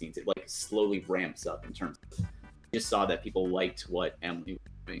 behind the scenes, it like slowly ramps up in terms of just saw that people liked what Emily was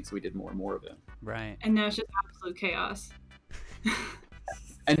doing, so we did more and more of it. Right. And now it's just absolute chaos.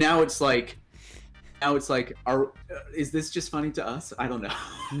 And now it's like, is this just funny to us? I don't know.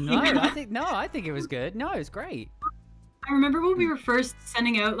 No, I think it was good. No, it was great. I remember when we were first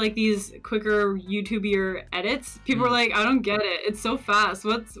sending out like these quicker YouTuber edits, people were like, I don't get it. It's so fast.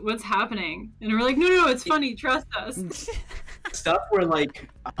 What's happening? And we're like, no, it's funny. Trust us. Stuff where like,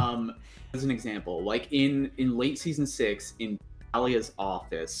 as an example, like in late season 6, in Alia's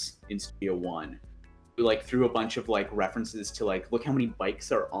office in Studio One, we like threw a bunch of like references to like, look how many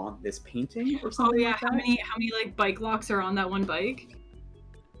bikes are on this painting or something. Oh yeah, like how many like bike locks are on that one bike?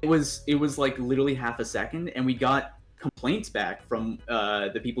 It was like literally half a second, and we got complaints back from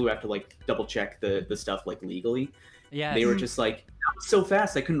the people who have to like double check the stuff like legally. Yeah, they were just like, that was so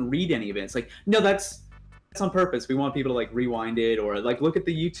fast I couldn't read any of it. It's like, no, that's on purpose. We want people to like rewind it, or like look at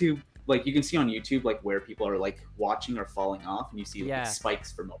the YouTube, like you can see on YouTube like where people are like watching or falling off, and you see like,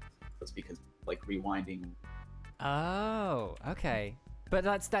 spikes for most. That's because like rewinding. Oh, okay. But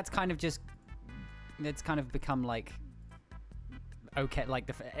that's kind of just, it's kind of become like, okay, like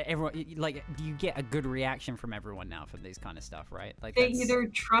everyone, like, do you get a good reaction from everyone now for this kind of stuff, right? Like they either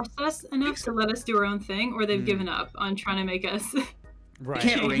trust us enough to let us do our own thing, or they've given up on trying to make us. Right. They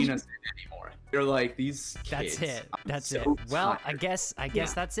can't rein us in anymore. They're like, these kids. That's it. Well, I guess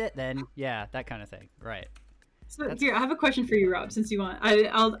that's it then. Yeah, that kind of thing. Right. So here, I have a question for you, Rob. Since you want,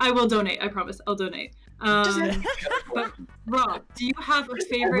 I will donate. I promise, I'll donate. But Rob, do you have a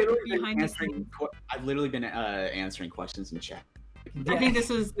favorite behind the scenes? I've literally been answering questions in the chat. I think this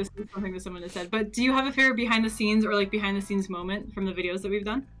is something that someone has said. But do you have a favorite behind the scenes or like behind the scenes moment from the videos that we've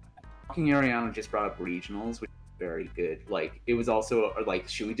done? Fucking Ariana just brought up regionals, which is very good. Like, it was also like,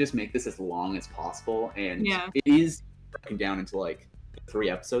 should we just make this as long as possible? And it is broken down into like 3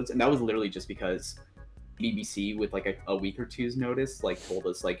 episodes, and that was literally just because BBC with like a week or two's notice like told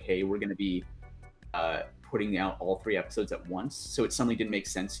us like, hey, we're gonna be putting out all 3 episodes at once, so it suddenly didn't make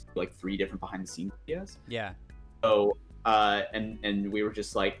sense to do like 3 different behind the scenes videos. Yeah. So and we were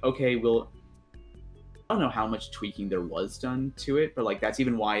just like, okay, I don't know how much tweaking there was done to it, but like that's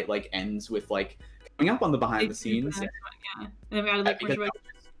even why it like ends with like coming up on the behind the scenes. Yeah. And we added like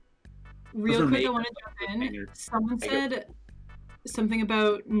real quick, I want to jump in. Someone said something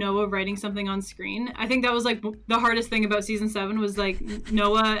about Noah writing something on screen. I think that was like the hardest thing about season 7 was like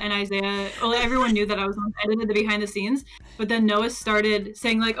Noah and Isaiah. Well, everyone knew that I was edited the behind the scenes, but then Noah started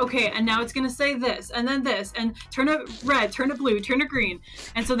saying like, okay, and now it's gonna say this and then this and turn it red, turn it blue, turn it green,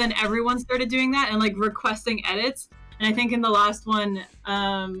 and so then everyone started doing that and like requesting edits. And I think in the last one,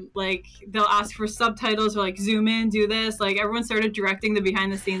 like they'll ask for subtitles or like zoom in, do this. Like everyone started directing the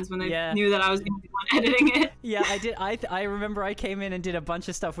behind the scenes when they knew that I was going to be the one editing it. Yeah, I did. I remember I came in and did a bunch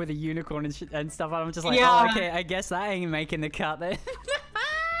of stuff with a unicorn and stuff. And I'm just like, oh, okay, I guess that ain't making the cut then.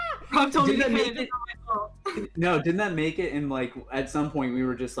 Rob told me that make it. No, didn't that make it? And like at some point we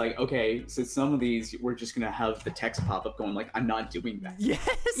were just like, okay, so some of these we're just gonna have the text pop up going like, I'm not doing that. Yes.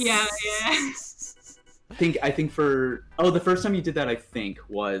 Yeah. I think for the first time you did that, I think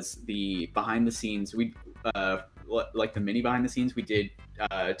was the behind the scenes. We like the mini behind the scenes we did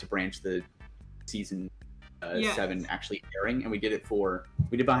to branch the season 7 actually airing, and we did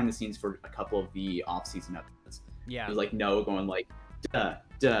behind the scenes for a couple of the off season episodes. Yeah, it was like Noah going like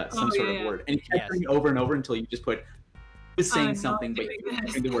some sort of word, and he kept doing over and over until you just put saying something, but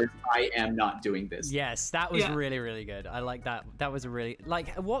the words I am not doing this. Yes, that was really, really good. I like that. That was a really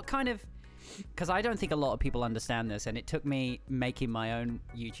like what kind of. Because I don't think a lot of people understand this, and it took me making my own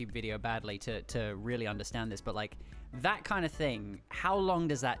YouTube video badly to really understand this, but like that kind of thing, how long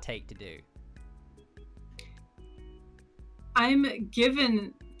does that take to do? I'm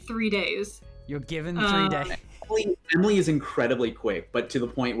given 3 days. You're given 3 days? Emily is incredibly quick, but to the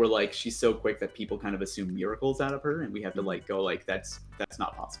point where like she's so quick that people kind of assume miracles out of her, and we have to like go like that's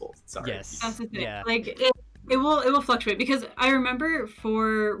not possible. Sorry. Yes. That's the thing. Yeah. Like it will fluctuate, because I remember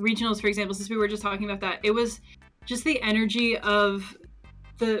for regionals, for example, since we were just talking about that, it was just the energy of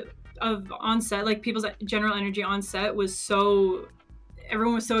on set, like people's general energy on set was so,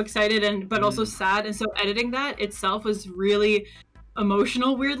 everyone was so excited and but also sad, and so editing that itself was really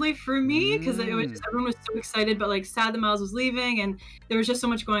emotional weirdly for me, because it was just, everyone was so excited but like sad that Miles was leaving, and there was just so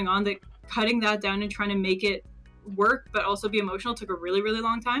much going on that cutting that down and trying to make it work but also be emotional took a really, really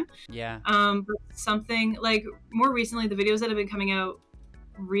long time. Yeah. But something like more recently, the videos that have been coming out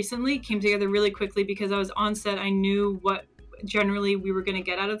recently came together really quickly because I was on set. I knew what generally we were going to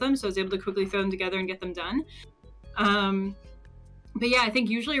get out of them, so I was able to quickly throw them together and get them done. But yeah, I think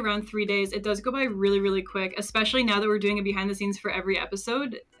usually around 3 days. It does go by really, really quick, especially now that we're doing a behind the scenes for every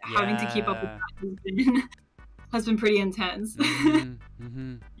episode. Yeah. Having to keep up with that has been pretty intense.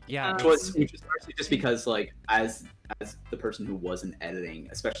 Yeah, which was partially just because like as the person who wasn't editing,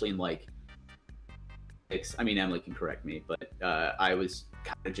 especially in like, I mean, Emily can correct me, but I was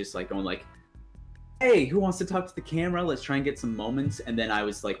kind of just like going like, hey, who wants to talk to the camera? Let's try and get some moments. And then I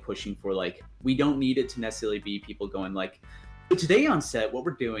was like pushing for like, we don't need it to necessarily be people going like, so today on set, what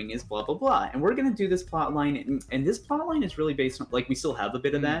we're doing is blah, blah, blah. And we're going to do this plot line. And this plot line is really based on, like, we still have a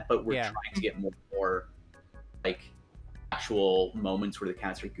bit of that, but we're trying to get more like actual moments where the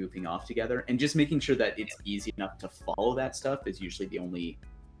cats are goofing off together. And just making sure that it's easy enough to follow that stuff is usually the only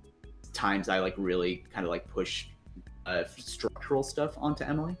times I like really kind of like push structural stuff onto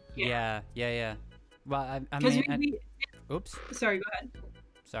Emily. Yeah. Well, I mean, oops. Sorry, go ahead.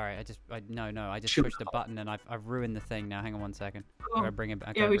 Sorry, I just pushed a button and I've ruined the thing now. Hang on 1 second. I gotta bring it back.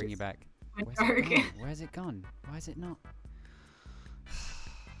 I gotta bring you back. Where's it gone? Why is it not?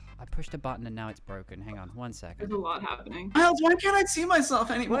 I pushed a button and now it's broken. Hang on 1 second. There's a lot happening. Miles, why can't I see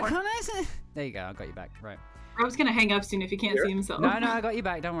myself anymore? Why can't I see? There you go. I got you back. Right. Rob's gonna hang up soon if he can't see himself. No, I got you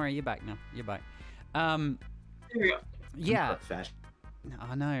back. Don't worry. You're back now. You're back. There we go. Yeah.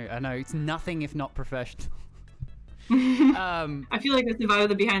 I know. It's nothing if not professional. I feel like that's the vibe of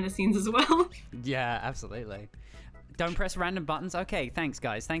the behind the scenes as well. Yeah, absolutely. Don't press random buttons. Okay, thanks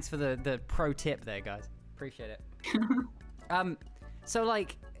guys. Thanks for the pro tip there, guys. Appreciate it. So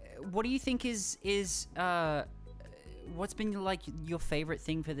like, what do you think is what's been like your favorite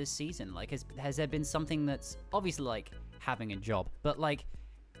thing for this season? Like, has there been something that's obviously like having a job, but like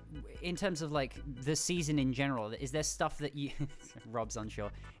in terms of like the season in general, is there stuff that you Rob's unsure.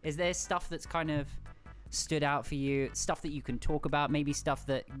 Is there stuff that's kind of stood out for you, stuff that you can talk about, maybe stuff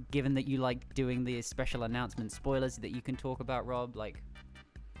that, given that you like doing the special announcement spoilers, that you can talk about, Rob? Like,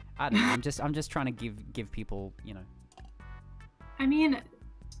 I don't know, I'm just trying to give people, you know. I mean,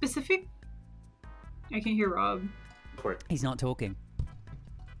 specific. I can hear Rob. He's not talking.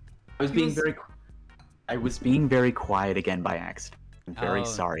 I was being very quiet again by accident. I'm very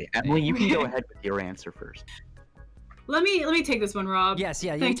sorry. Emily, you can go ahead with your answer first. Let me take this one, Rob. Yes,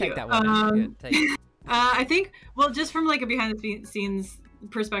 yeah, you take that one. Good. Take it. I think, well, just from like a behind the scenes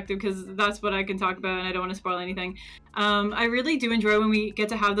perspective, because that's what I can talk about and I don't want to spoil anything. I really do enjoy when we get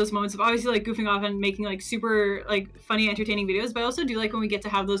to have those moments of obviously like goofing off and making like super like funny, entertaining videos, but I also do like when we get to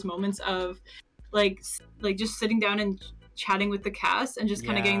have those moments of like just sitting down and chatting with the cast and just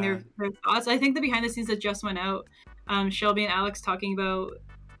kind of getting their thoughts. I think the behind the scenes that just went out, Shelby and Alex talking about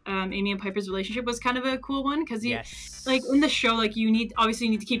Amy and Piper's relationship was kind of a cool one, because like in the show, like you need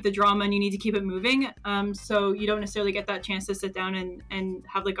to keep the drama and you need to keep it moving, so you don't necessarily get that chance to sit down and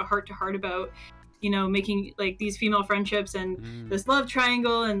have like a heart-to-heart about, you know, making like these female friendships and this love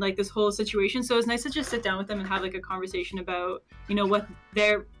triangle and like this whole situation. So it's nice to just sit down with them and have like a conversation about, you know, what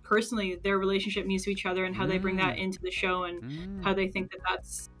their relationship means to each other and how they bring that into the show and how they think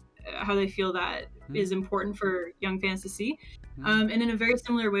that's how they feel that is important for young fans to see. And in a very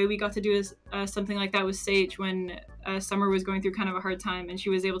similar way, we got to do something like that with Sage when Summer was going through kind of a hard time, and she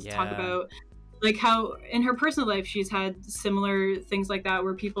was able to talk about like how in her personal life she's had similar things like that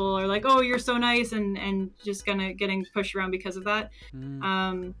where people are like, oh, you're so nice, and just kind of getting pushed around because of that.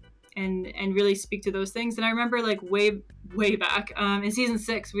 And really speak to those things. And I remember like way back in season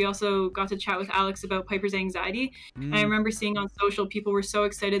 6, we also got to chat with Alex about Piper's anxiety. And I remember seeing on social, people were so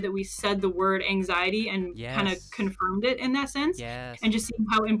excited that we said the word anxiety and kind of confirmed it in that sense. And just seeing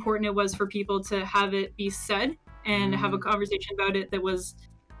how important it was for people to have it be said and have a conversation about it that was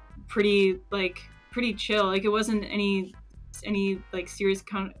pretty chill. Like it wasn't any like serious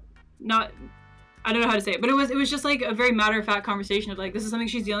I don't know how to say it, but it was just like a very matter-of-fact conversation of like, this is something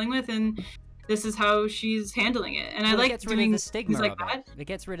she's dealing with and this is how she's handling it. And I like doing things like that. It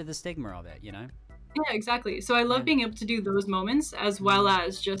gets rid of the stigma of it, you know? Yeah, exactly. So I love being able to do those moments as well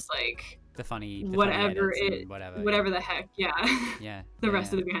as just like the funny whatever whatever the heck, yeah. Yeah. The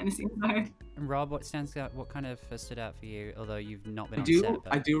rest of the behind the scenes are. And Rob, what stands out? What kind of stood out for you? Although you've not been on set.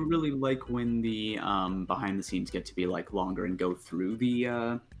 But... I do really like when the behind the scenes get to be like longer and go through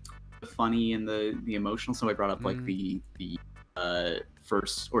the funny and the emotional. So I brought up like the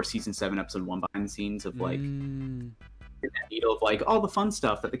first or season 7 episode 1 behind the scenes of like of like all the fun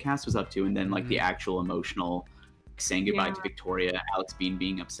stuff that the cast was up to, and then like the actual emotional saying goodbye to Victoria, Alex Bean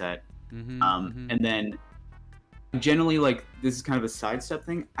being upset, and then generally like this is kind of a sidestep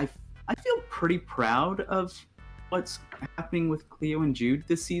thing. I feel pretty proud of what's happening with Cleo and Jude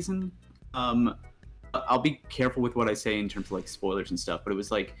this season. I'll be careful with what I say in terms of like spoilers and stuff, but it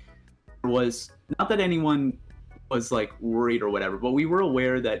was like there was not that anyone was like worried or whatever, but we were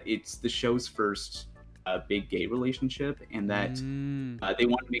aware that it's the show's first big gay relationship, and that they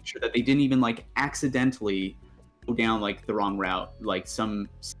wanted to make sure that they didn't even like accidentally go down like the wrong route. Like some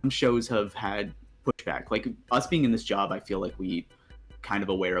shows have had pushback. Like us being in this job, I feel like we kind of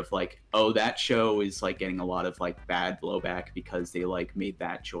aware of like, oh, that show is like getting a lot of like bad blowback because they like made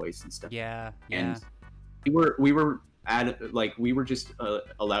that choice and stuff. Yeah. And we were at like we were just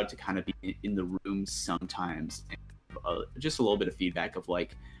allowed to kind of be in the room sometimes, and, just a little bit of feedback of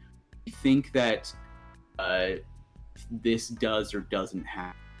like, I think that this does or doesn't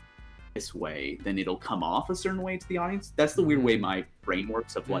happen this way, then it'll come off a certain way to the audience. That's the weird way my brain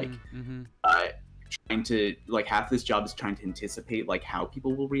works of like trying to like half this job is trying to anticipate like how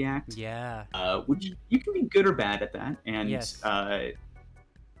people will react. Which you can be good or bad at that, and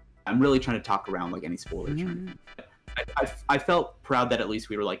I'm really trying to talk around like any spoilers. I felt proud that at least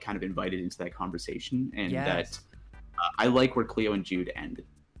we were like kind of invited into that conversation, and that I like where Cleo and Jude ended.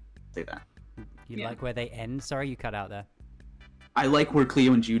 Say that. You like where they end? Sorry, you cut out there. I like where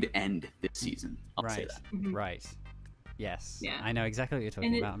Cleo and Jude end this season. I'll say that. Right. Yes. Yeah. I know exactly what you're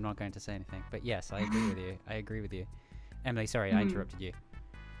talking about. I'm not going to say anything, but yes, I agree with you. Emily, sorry, I interrupted you.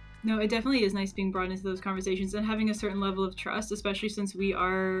 No, it definitely is nice being brought into those conversations and having a certain level of trust, especially since we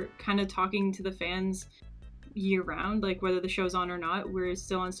are kind of talking to the fans year round, like whether the show's on or not. We're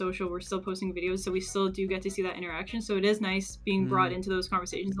still on social, we're still posting videos, so we still do get to see that interaction. So it is nice being brought into those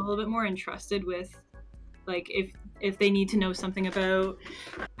conversations a little bit more and trusted with like if they need to know something about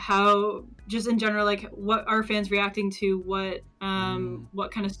how, just in general, like what are fans reacting to, what kind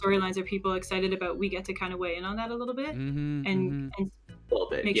of storylines are people excited about, we get to kind of weigh in on that a little bit and a little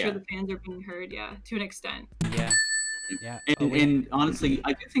bit, make sure the fans are being heard to an extent. And honestly,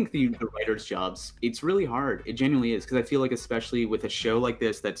 I do think the writers' jobs, it's really hard. It genuinely is, because I feel like especially with a show like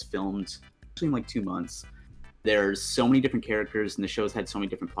this that's filmed actually in like 2 months, there's so many different characters and the show's had so many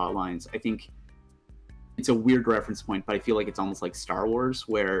different plot lines. I think it's a weird reference point, but I feel like it's almost like Star Wars,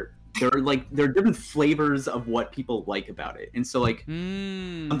 where there are different flavors of what people like about it. And so like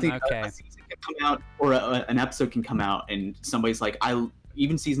something a season can come out, or an episode can come out, and somebody's like,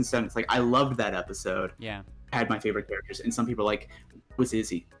 even season 7, it's like, I loved that episode. Had my favorite characters, and some people are like, was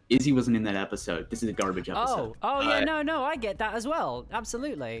Izzy wasn't in that episode, this is a garbage episode. No, I get that as well,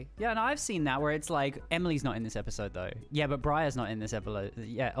 absolutely. No, I've seen that where it's like, Emily's not in this episode though, but Briar's not in this episode,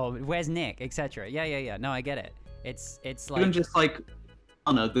 or where's Nick, etc. No, I get it. It's like, even just like,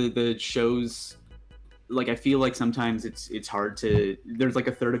 I don't know, the shows, like I feel like sometimes it's hard to, there's like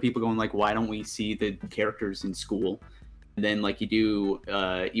a third of people going like, why don't we see the characters in school? And then like you do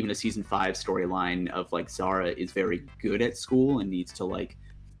even a season 5 storyline of like Zara is very good at school and needs to like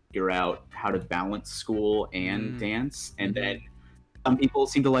figure out how to balance school and dance, and then some people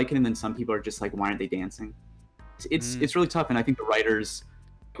seem to like it, and then some people are just like, why aren't they dancing? It's really tough, and I think the writers,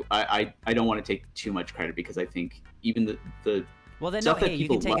 I don't want to take too much credit, because I think even the well, they're not here, you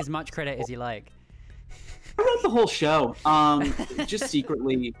can take as much credit as you like. I wrote the whole show just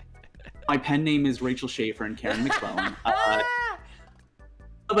secretly. My pen name is Rachel Schaefer and Karen McClellan.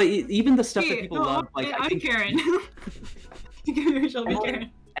 But even the stuff that people love, like I'm Karen.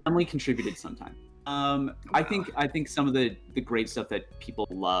 Karen. Emily contributed sometime. I think some of the great stuff that people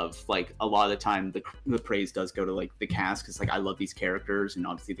love, like a lot of the time, the praise does go to like the cast, because like I love these characters, and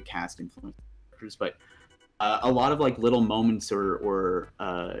obviously the cast influences characters, but a lot of like little moments or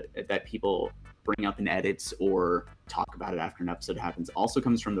that people bring up in edits or talk about it after an episode happens also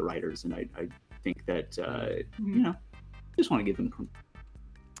comes from the writers, and I think that just want to give them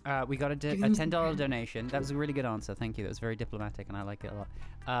we got a $10 donation. That was a really good answer, thank you. That was very diplomatic and I like it a lot.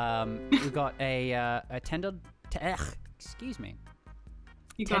 We got a $10 excuse me,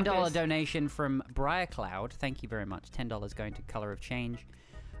 $10 donation from Briar Cloud. Thank you very much. $10 going to Color of Change.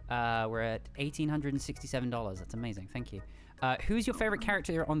 We're at $1,867. That's amazing. Thank you. Who's your favorite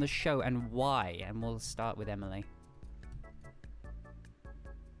character on the show and why? And we'll start with Emily.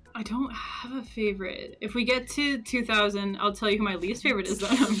 I don't have a favorite. If we get to 2000, I'll tell you who my least favorite is.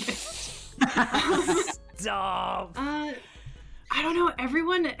 Then. Stop. I don't know.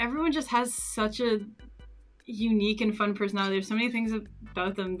 Everyone just has such a unique and fun personality. There's so many things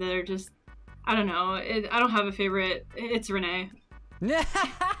about them that are just, I don't know. I don't have a favorite. It's Renee.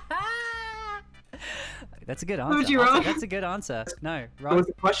 That's a good answer. Would you, Rob? That's a good answer. No, Rob. Was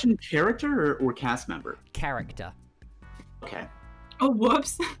the question character or cast member? Character. Okay. Oh,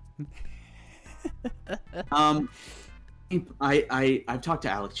 whoops. I've talked to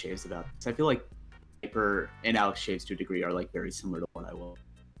Alex Chaves about this. I feel like Piper and Alex Chaves to a degree are like very similar to what I will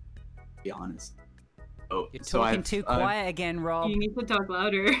be honest. Oh, you're talking too quiet again, Rob. You need to talk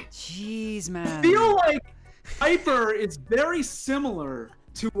louder. Jeez, man. I feel like Piper is very similar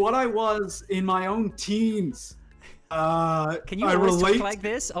to what I was in my own teens. Can you always talk like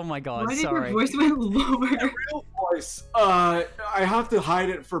this? Oh my god, Why sorry. Did your voice went lower? My real voice. I have to hide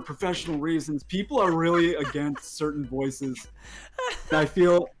it for professional reasons. People are really against certain voices. And I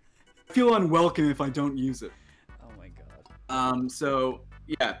feel unwelcome if I don't use it. Oh my god. So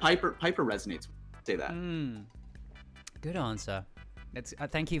yeah, Piper resonates. Say that. Good answer. It's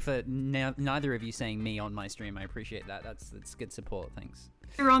thank you for neither of you saying me on my stream. I appreciate that. That's good support. Thanks.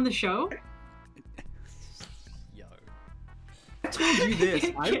 You're on the show. I told you this.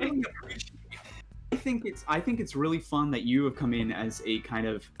 I really appreciate it. I think it's really fun that you have come in as a kind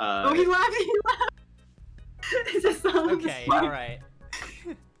of Oh, he laughed. It just okay, all right.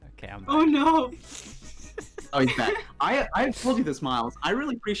 Okay, I'm back. Oh no. Oh, he's back. I've told you this, Miles. I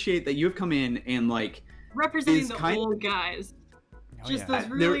really appreciate that you have come in and like representing the old guys. Just those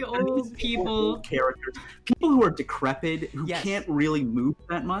really old people. Characters. People who are decrepit, who can't really move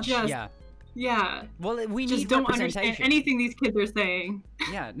that much. Yeah. Well, we just need don't representation. Understand anything these kids are saying.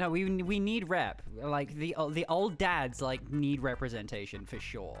 Yeah, no, we need rep. Like the old dads like need representation for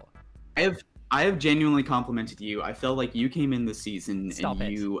sure. I have genuinely complimented you. I felt like you came in this season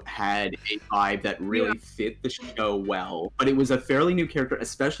you had a vibe that really fit the show well. But it was a fairly new character,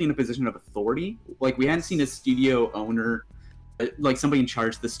 especially in a position of authority. Like we hadn't seen a studio owner, like somebody in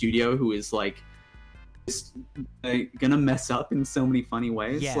charge of the studio who is like just gonna mess up in so many funny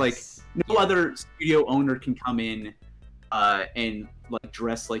ways. Yes. Like no other studio owner can come in and like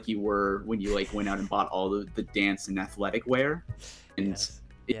dress like you were when you like went out and bought all the dance and athletic wear, and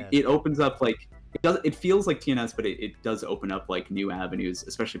it opens up like it feels like TNS, but it does open up like new avenues,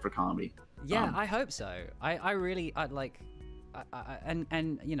 especially for comedy. Yeah, I hope so. I really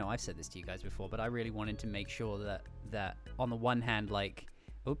and you know, I've said this to you guys before, but I really wanted to make sure that on the one hand, like,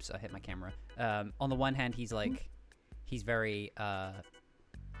 oops, I hit my camera. On the one hand, he's very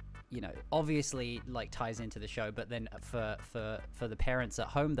you know, obviously like ties into the show, but then for the parents at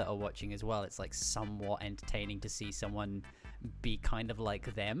home that are watching as well, it's like somewhat entertaining to see someone be kind of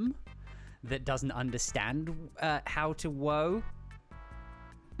like them that doesn't understand how to woe.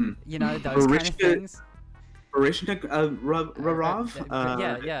 You know, those kind of things. Barishnik Rarav?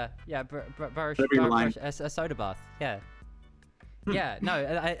 Yeah, a soda bath, yeah. Yeah, no,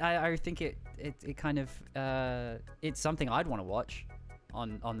 I think it kind of it's something I'd want to watch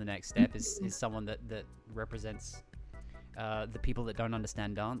on the next step is someone that represents the people that don't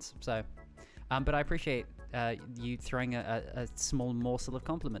understand dance. So, but I appreciate you throwing a small morsel of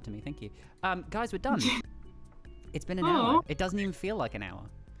compliment to me. Thank you. Guys, we're done. It's been an hour. It doesn't even feel like an hour.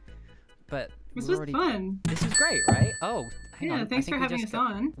 But this was fun. This was great, right? Oh, hang on. Yeah, thanks for having us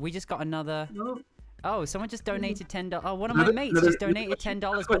on. We just got another. Oh, someone just donated $10. Oh, one of my mates just donated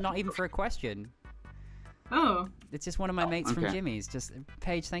 $10, but not even for a question. Oh. It's just one of my mates from Jimmy's. Just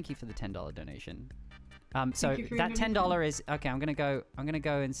Paige, thank you for the $10 donation. So that $10 is okay. I'm gonna go and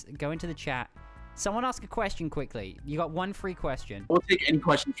go into the chat. Someone ask a question quickly. You got one free question. We'll take any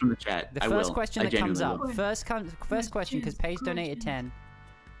questions from the chat. The first question that comes up. First question because Paige donated 10.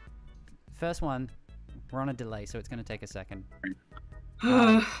 First one. We're on a delay, so it's gonna take a second.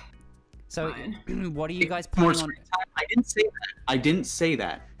 So, what are you guys planning on? I didn't say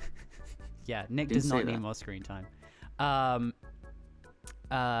that. Yeah, Nick does not need more screen time.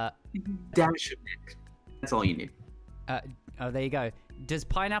 Dash of Nick. That's all you need. Oh, there you go. Does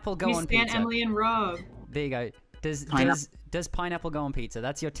pineapple go on pizza? pizza? Emily and Rob. There you go. Does pineapple go on pizza?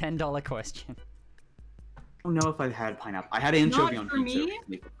 That's your $10 question. I don't know if I've had pineapple. I had anchovy on pizza.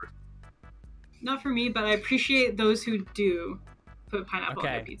 Not for me, but I appreciate those who do put pineapple on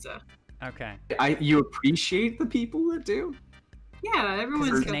their pizza. Okay. You appreciate the people that do? Yeah,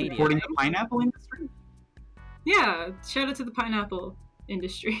 everyone's supporting the pineapple industry. Yeah, shout out to the pineapple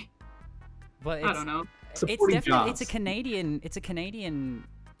industry. Well, I don't know. it's definitely it's a Canadian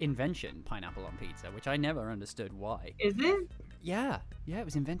invention, pineapple on pizza, which I never understood why. Is it? Yeah, it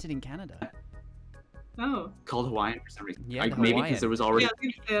was invented in Canada. Oh. Called Hawaiian for some reason. Yeah, maybe because there was already. Yeah, I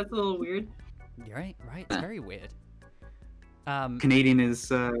think that's a little weird. You're right. It's very weird. Canadian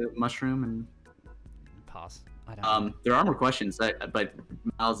is mushroom and. Pass. I don't know. There are more questions, but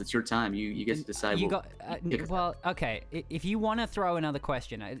Miles, it's your time. You get to decide. Well, okay. If you want to throw another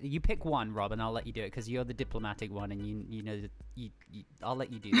question, you pick one, Rob, and I'll let you do it because you're the diplomatic one, and you know I'll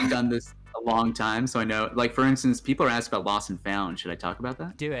let you do that. I've done this a long time, so I know. Like for instance, people are asking about Lost and Found. Should I talk about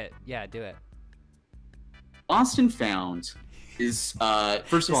that? Do it. Yeah, do it. Lost and Found is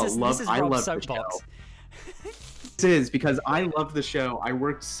first of all, I love the show. It is because I love the show.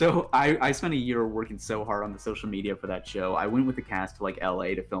 I spent a year working so hard on the social media for that show. I went with the cast to like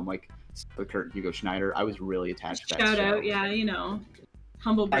LA to film like Kurt and Hugo Schneider. I was really attached to that show. Shout out, yeah,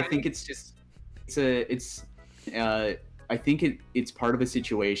 humble brag. I think it's I think it's part of a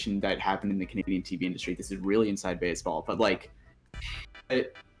situation that happened in the Canadian TV industry. This is really inside baseball, but like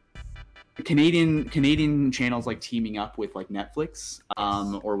Canadian channels like teaming up with like Netflix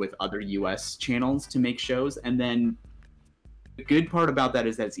or with other US channels to make shows, and then the good part about that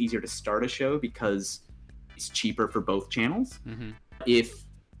is that it's easier to start a show because it's cheaper for both channels. Mm-hmm. If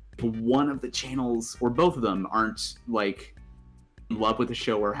one of the channels or both of them aren't like in love with the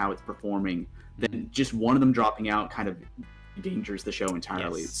show or how it's performing, then just one of them dropping out kind of endangers the show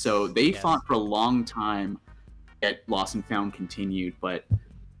entirely. So they fought for a long time to get Lost and Found continued, but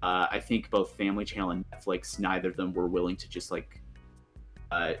I think both Family Channel and Netflix, neither of them were willing to just like.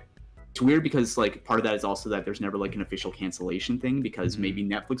 It's weird because like part of that is also that there's never like an official cancellation thing because maybe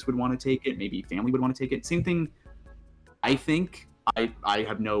Netflix would want to take it, maybe Family would want to take it. Same thing. I think I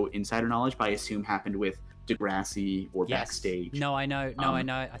have no insider knowledge, but I assume happened with Degrassi or Backstage. No, I know. I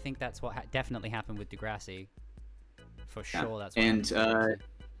know. I think that's what definitely happened with Degrassi. For sure, that's what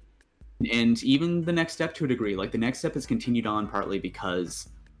and even the Next Step to a degree. Like the Next Step has continued on partly because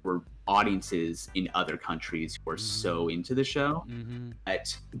we're audiences in other countries who are so into the show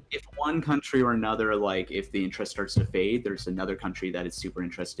that if one country or another, like if the interest starts to fade, there's another country that is super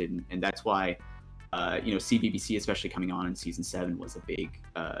interested in, and that's why CBBC especially coming on in season 7 was a big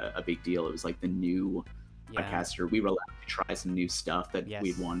deal. It was like the new podcaster. We were allowed to try some new stuff that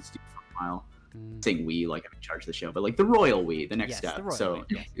we'd wanted to do for a while. Saying we, like I'm in charge of the show, but like the royal we, the Next Step.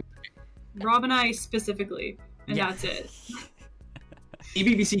 Rob and I specifically, and that's it.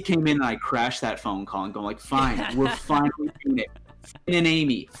 CBBC came in and I crashed that phone call and going like, fine, we're finally doing it. Finn and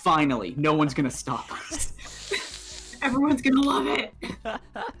Amy, finally. No one's going to stop us. Everyone's going to love it.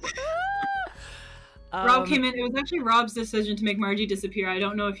 Rob came in. It was actually Rob's decision to make Margie disappear. I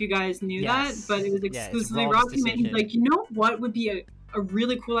don't know if you guys knew that, but it was exclusively Rob came in. He's like, you know what would be a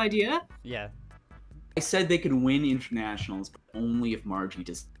really cool idea? Yeah. I said they could win internationals, but only if Margie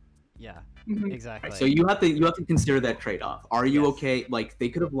just... Yeah. Exactly. So you have to consider that trade-off. Are you okay? Like they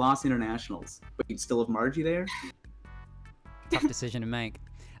could have lost internationals, but you'd still have Margie there. Tough decision to make.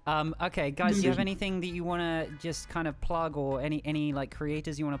 Okay, guys, do you have anything that you want to just kind of plug, or any like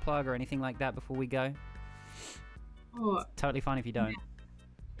creators you want to plug, or anything like that before we go? Oh, totally fine if you don't.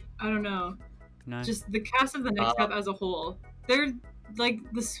 I don't know. No. Just the cast of the Next Step as a whole. They're like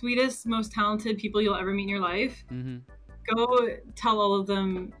the sweetest, most talented people you'll ever meet in your life. Go tell all of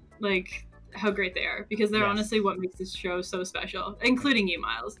them like how great they are, because they're honestly what makes this show so special, including you,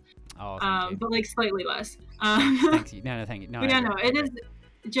 Miles. Oh, thank you. But like slightly less. Thank you. No, thank you. No, but yeah, no, it is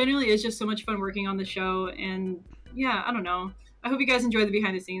genuinely is just so much fun working on the show, and yeah, I don't know. I hope you guys enjoy the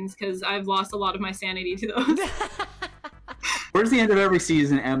behind the scenes because I've lost a lot of my sanity to those. Towards the end of every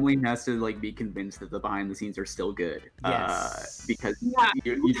season, Emily has to like be convinced that the behind the scenes are still good. Because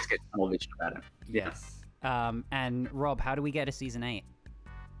you just get television about it. Yes. And Rob, how do we get to season 8?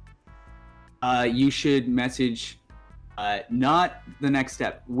 You should message not the Next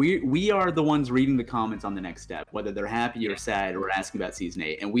Step. We are the ones reading the comments on the Next Step, whether they're happy or sad or asking about season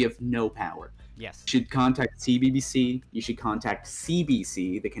 8, and we have no power. Yes. You should contact CBBC. You should contact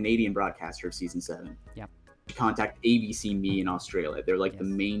CBC, the Canadian broadcaster of season 7. Yep. You should contact ABC Me in Australia. They're like the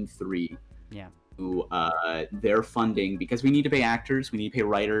main 3. Yeah. Who they're funding, because we need to pay actors, we need to pay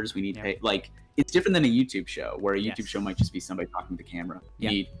writers, we need to pay, like, it's different than a YouTube show where a YouTube show might just be somebody talking to the camera. You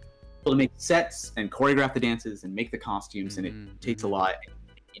need people to make sets and choreograph the dances and make the costumes, and it takes a lot.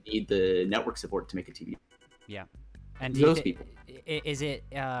 You need the network support to make a TV. Yeah. And those people. Is it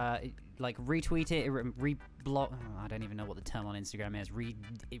like retweet it, reblog? I don't even know what the term on Instagram is.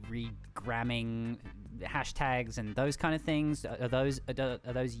 Regramming hashtags and those kind of things. Are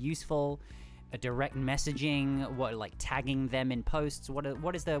those useful? a direct messaging? What, like tagging them in posts?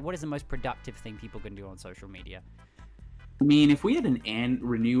 What is the most productive thing people can do on social media? I mean, if we had an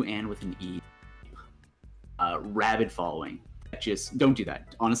renew and with an E, rabid following, just don't do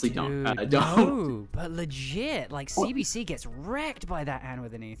that. Honestly, Dude, don't. No, but legit, like CBC gets wrecked by that and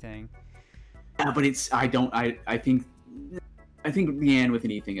with anything. Yeah, but it's I think the and with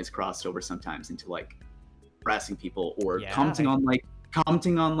an E thing has crossed over sometimes into like harassing people or commenting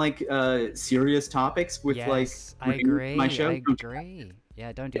on like serious topics with like I agree. my show. I agree.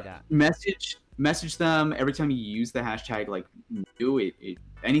 Yeah, don't do that. Message them every time you use the hashtag. Like, do it.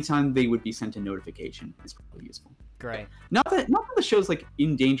 Anytime they would be sent a notification is probably useful. Great. Not that the show's like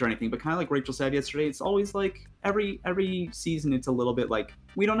in danger or anything, but kind of like Rachel said yesterday, it's always like every season it's a little bit like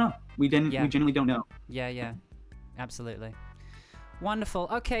we don't know. We genuinely don't know. Yeah. Absolutely. Wonderful.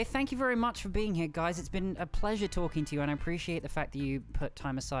 Okay, thank you very much for being here, guys. It's been a pleasure talking to you, and I appreciate the fact that you put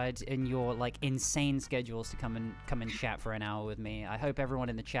time aside in your like insane schedules to come and chat for an hour with me. I hope everyone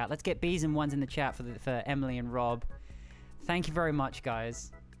in the chat. Let's get B's and ones in the chat for Emily and Rob. Thank you very much,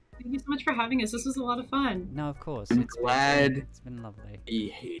 guys. Thank you so much for having us. This was a lot of fun. No, of course. I'm glad it's been lovely. He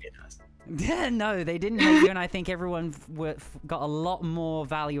hated us. No, they didn't hate you, and I think everyone got a lot more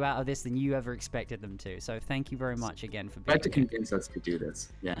value out of this than you ever expected them to. So thank you very much again for being here. Tried to convince us to do this.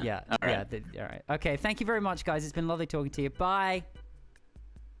 Yeah. All right. Okay, thank you very much, guys. It's been lovely talking to you. Bye.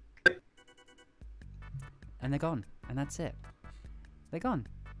 And they're gone, and that's it. They're gone.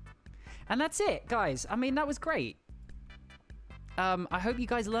 And that's it, guys. I mean, that was great. I hope you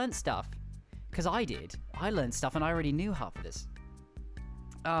guys learned stuff, because I did. I learned stuff, and I already knew half of this.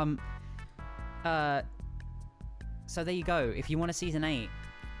 So there you go. If you want a season 8,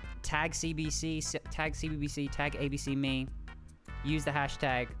 tag CBC, tag CBBC, tag ABC Me, use the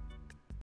hashtag,